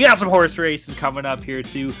 baby, because we got some horse racing coming up here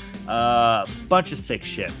too. Bunch of sick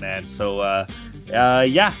shit, man. So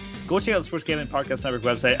go check out the Sports Gambling Podcast Network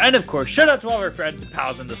website. And of course, shout out to all our friends and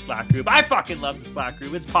pals in the Slack group. I fucking love the Slack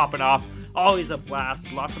group. It's popping off. Always a blast.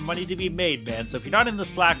 Lots of money to be made, man. So if you're not in the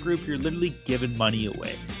Slack group, you're literally giving money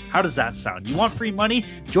away. How does that sound? You want free money?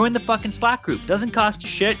 Join the fucking Slack group. Doesn't cost you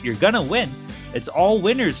shit. You're gonna win. It's all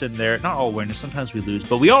winners in there. Not all winners. Sometimes we lose,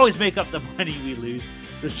 but we always make up the money we lose.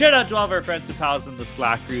 So shout out to all of our friends and pals in the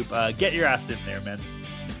Slack group. Get your ass in there, man.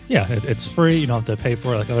 Yeah, it's free. You don't have to pay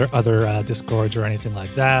for it like other Discords or anything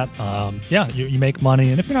like that. You make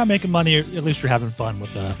money, and if you're not making money, at least you're having fun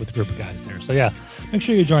with a group of guys there. So yeah, make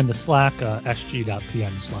sure you join the Slack,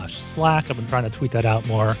 sg.pn/Slack. I've been trying to tweet that out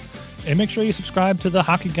more. And make sure you subscribe to the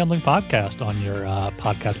Hockey Gambling Podcast on your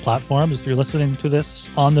podcast platforms. If you're listening to this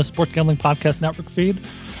on the Sports Gambling Podcast Network feed,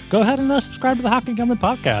 go ahead and subscribe to the Hockey Gambling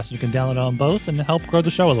Podcast. You can download it on both and help grow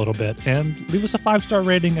the show a little bit. And leave us a 5-star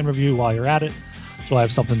rating and review while you're at it, so I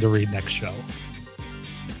have something to read next show.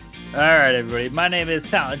 All right, everybody. My name is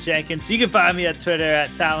Talon Jenkins. You can find me at Twitter at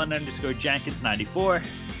Talon_Jenkins94.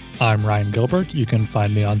 I'm Ryan Gilbert. You can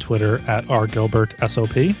find me on Twitter at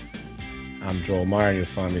rgilbertsop. I'm Joel Meyer. You'll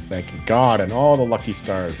find me thanking God and all the lucky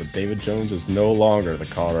stars that David Jones is no longer the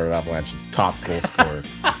Colorado Avalanche's top goal scorer.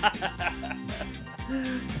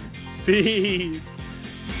 Peace.